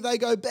 Hopefully they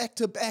go back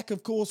to back,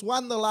 of course,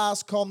 won the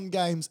last Com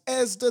Games,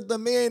 as did the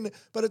men,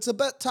 but it's a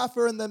bit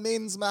tougher in the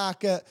men's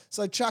market,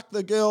 so chuck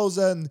the girls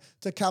in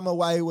to come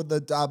away with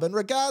the dub. In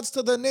regards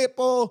to the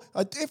netball,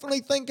 I definitely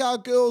think our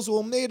girls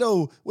will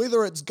medal.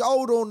 Whether it's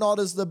gold or not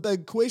is the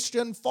big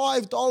question.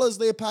 $5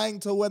 they're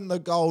paying to win the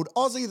gold.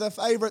 Aussie the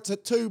favourites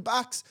at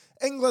 $2.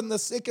 England the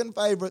second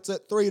favourites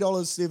at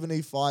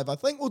 $3.75. I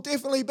think we'll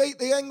definitely beat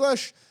the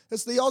English.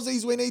 It's the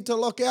Aussies we need to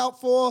look out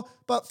for,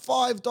 but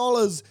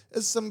 $5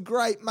 is some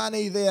great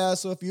money there.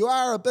 So if you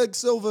are a big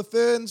Silver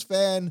Ferns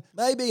fan,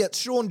 maybe it's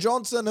Sean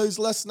Johnson who's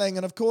listening,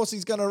 and of course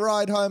he's going to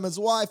ride home his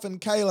wife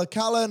and Kayla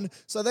Cullen.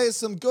 So there's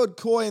some good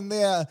coin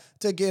there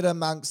to get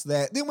amongst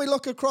that. Then we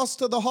look across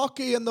to the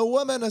hockey, and the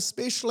women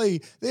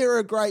especially, they're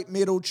a great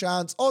medal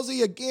chance.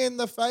 Aussie again,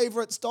 the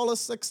favourites,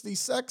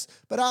 $1.66,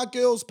 but our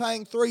girls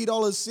paying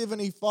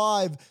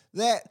 $3.75.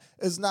 That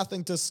is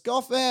nothing to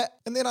scoff at.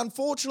 And then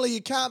unfortunately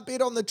you can't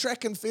bet on the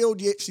track and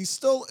field yet. She's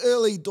still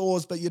early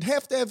doors, but you'd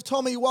have to have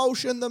Tommy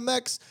Walsh in the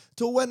mix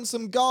to win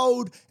some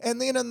gold.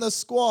 And then in the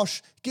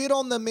squash, get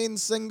on the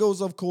men's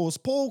singles, of course.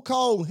 Paul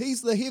Cole,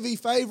 he's the heavy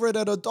favourite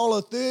at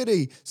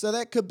 $1.30, so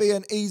that could be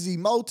an easy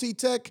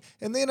multi-tick.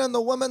 And then in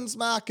the women's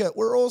market,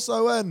 we're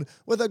also in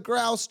with a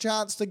grouse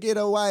chance to get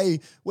away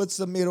with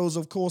some medals,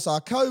 of course.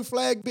 Our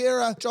co-flag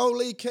bearer,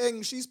 Jolie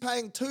King, she's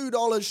paying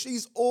 $2.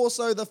 She's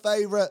also the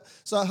favourite,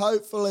 so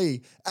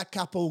hopefully a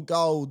couple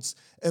golds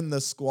in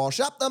the squash.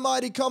 Up the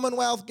mighty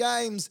Commonwealth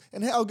Games,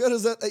 and how good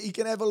is it that you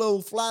can have a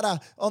little flutter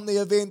on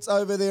the events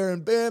over there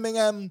in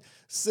Birmingham?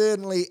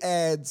 Certainly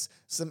adds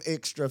some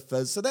extra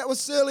fizz. So that was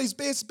Surly's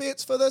best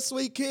bets for this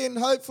weekend.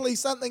 Hopefully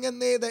something in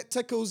there that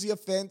tickles your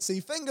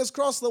fancy. Fingers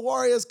crossed the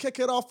Warriors kick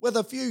it off with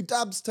a few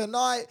dubs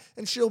tonight,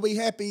 and she'll be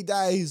happy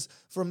days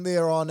from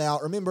there on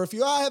out. Remember, if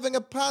you are having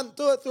a punt,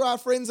 do it through our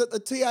friends at the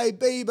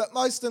TAB, but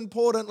most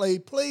importantly,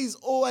 please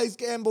always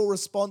gamble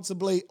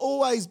responsibly,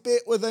 always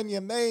bet within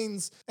your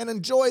means, and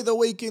enjoy the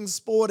weekend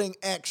sporting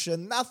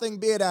action. Nothing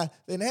better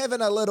than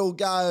having a little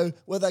go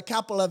with a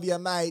couple of your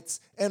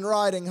mates and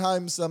riding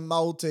home some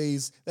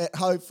multis that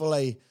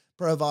hopefully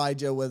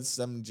provide you with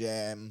some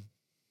jam.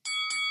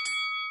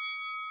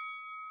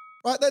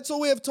 Right, that's all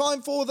we have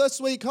time for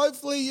this week.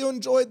 Hopefully you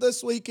enjoyed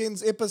this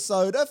weekend's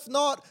episode. If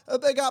not, a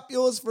big up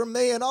yours from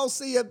me, and I'll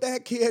see you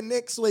back here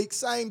next week,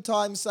 same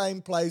time,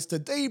 same place, to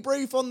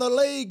debrief on the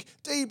league,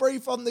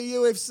 debrief on the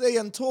UFC,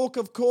 and talk,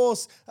 of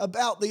course,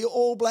 about the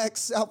All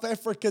Blacks South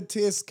Africa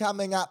test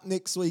coming up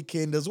next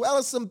weekend, as well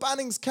as some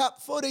Bunnings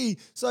Cup footy,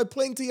 so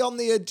plenty on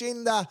the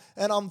agenda,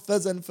 and I'm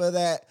fizzing for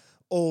that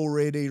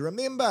already.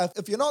 Remember,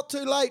 if you're not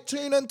too late,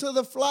 tune into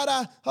the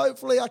Flutter.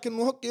 Hopefully I can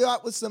hook you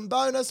up with some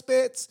bonus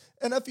bets.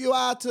 And if you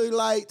are too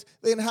late,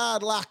 then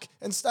hard luck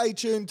and stay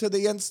tuned to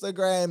the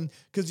Instagram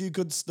because you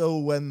could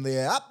still win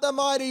there. Up the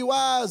mighty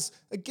Waz.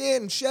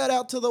 Again, shout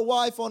out to the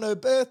wife on her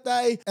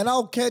birthday, and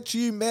I'll catch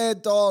you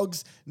mad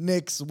dogs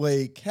next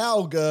week.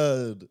 How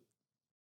good.